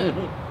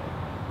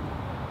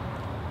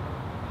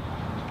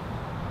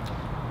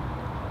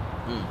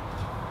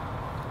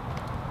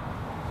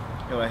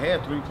 If I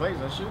had 3 plates,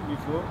 I should be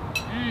full.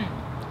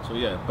 So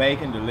yeah,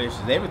 bacon, delicious,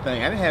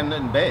 everything. I didn't have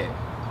nothing bad.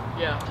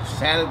 Yeah. The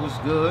salad was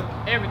good.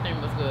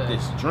 Everything was good.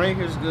 This drink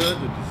is good.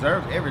 The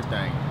dessert,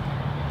 everything.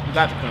 You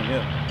got to come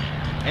here.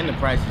 And the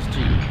price is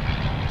cheap.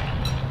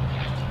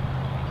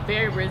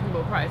 Very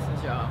reasonable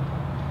prices, y'all.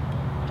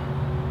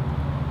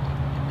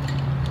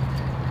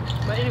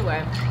 But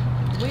anyway,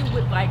 we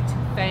would like to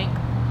thank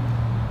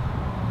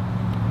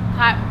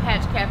Cotton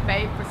Patch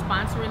Cafe for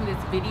sponsoring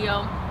this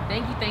video.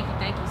 Thank you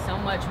so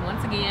much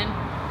once again.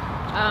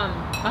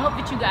 I hope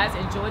that you guys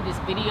enjoyed this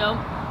video.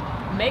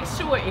 Make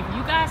sure if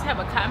you guys have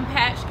a Cotton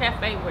Patch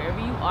Cafe wherever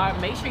you are,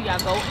 make sure y'all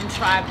go and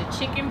try the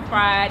chicken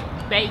fried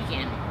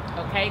bacon,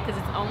 okay? Because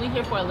it's only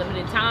here for a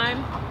limited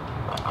time.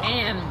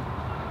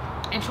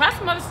 And try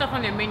some other stuff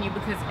on their menu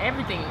because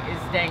everything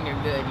is dang near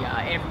good, y'all.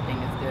 Everything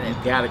is good. You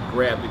gotta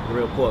grab the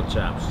grilled pork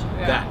chops.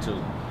 You got to.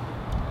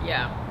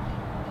 Yeah.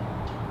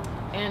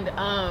 And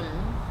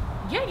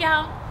yeah,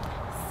 y'all.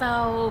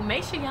 So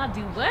make sure y'all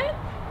do what?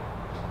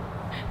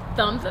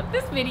 Thumbs up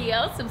this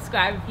video.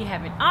 Subscribe if you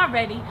haven't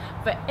already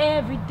for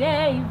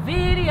everyday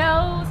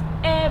videos.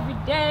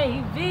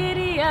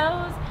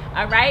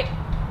 All right.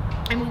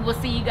 And we will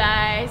see you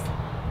guys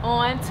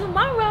on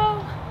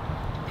tomorrow.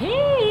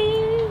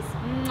 Peace.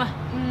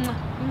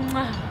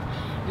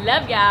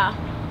 Love y'all.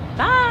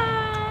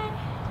 Bye.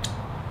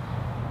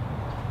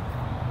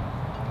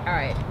 All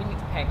right, we need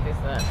to pack this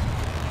up.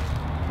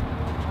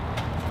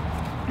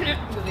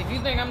 Because if you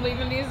think I'm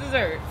leaving these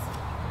desserts,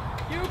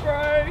 you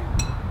pray.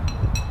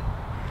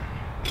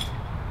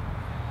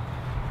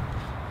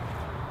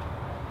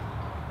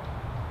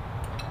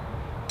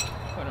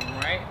 Put them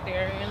right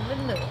there in the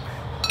nook.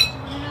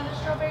 Another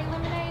strawberry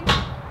lemonade?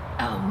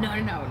 Oh, no.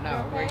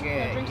 We're Okay.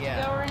 good. No drinks to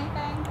go or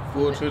anything?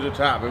 Full to the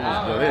top. It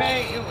was delicious.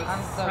 Okay. It was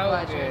I'm so so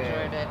glad good. you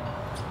enjoyed it.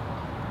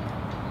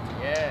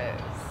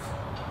 Yes.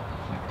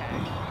 Okay.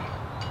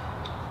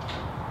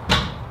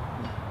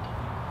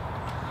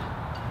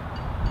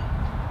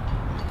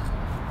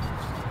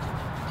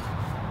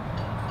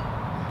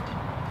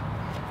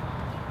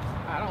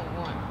 I don't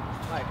want,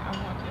 like, I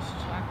want this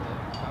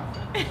chocolate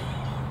coffee.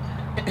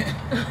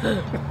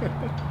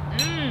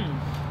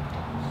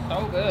 So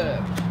good.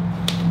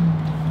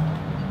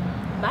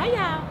 Bye,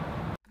 y'all.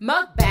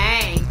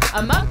 Mukbang,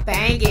 a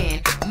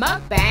mukbangin',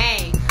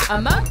 mukbang, a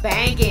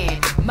mukbangin',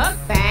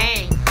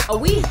 mukbang. Oh,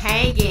 we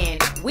hangin',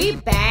 we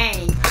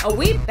bang, oh,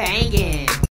 we bangin'.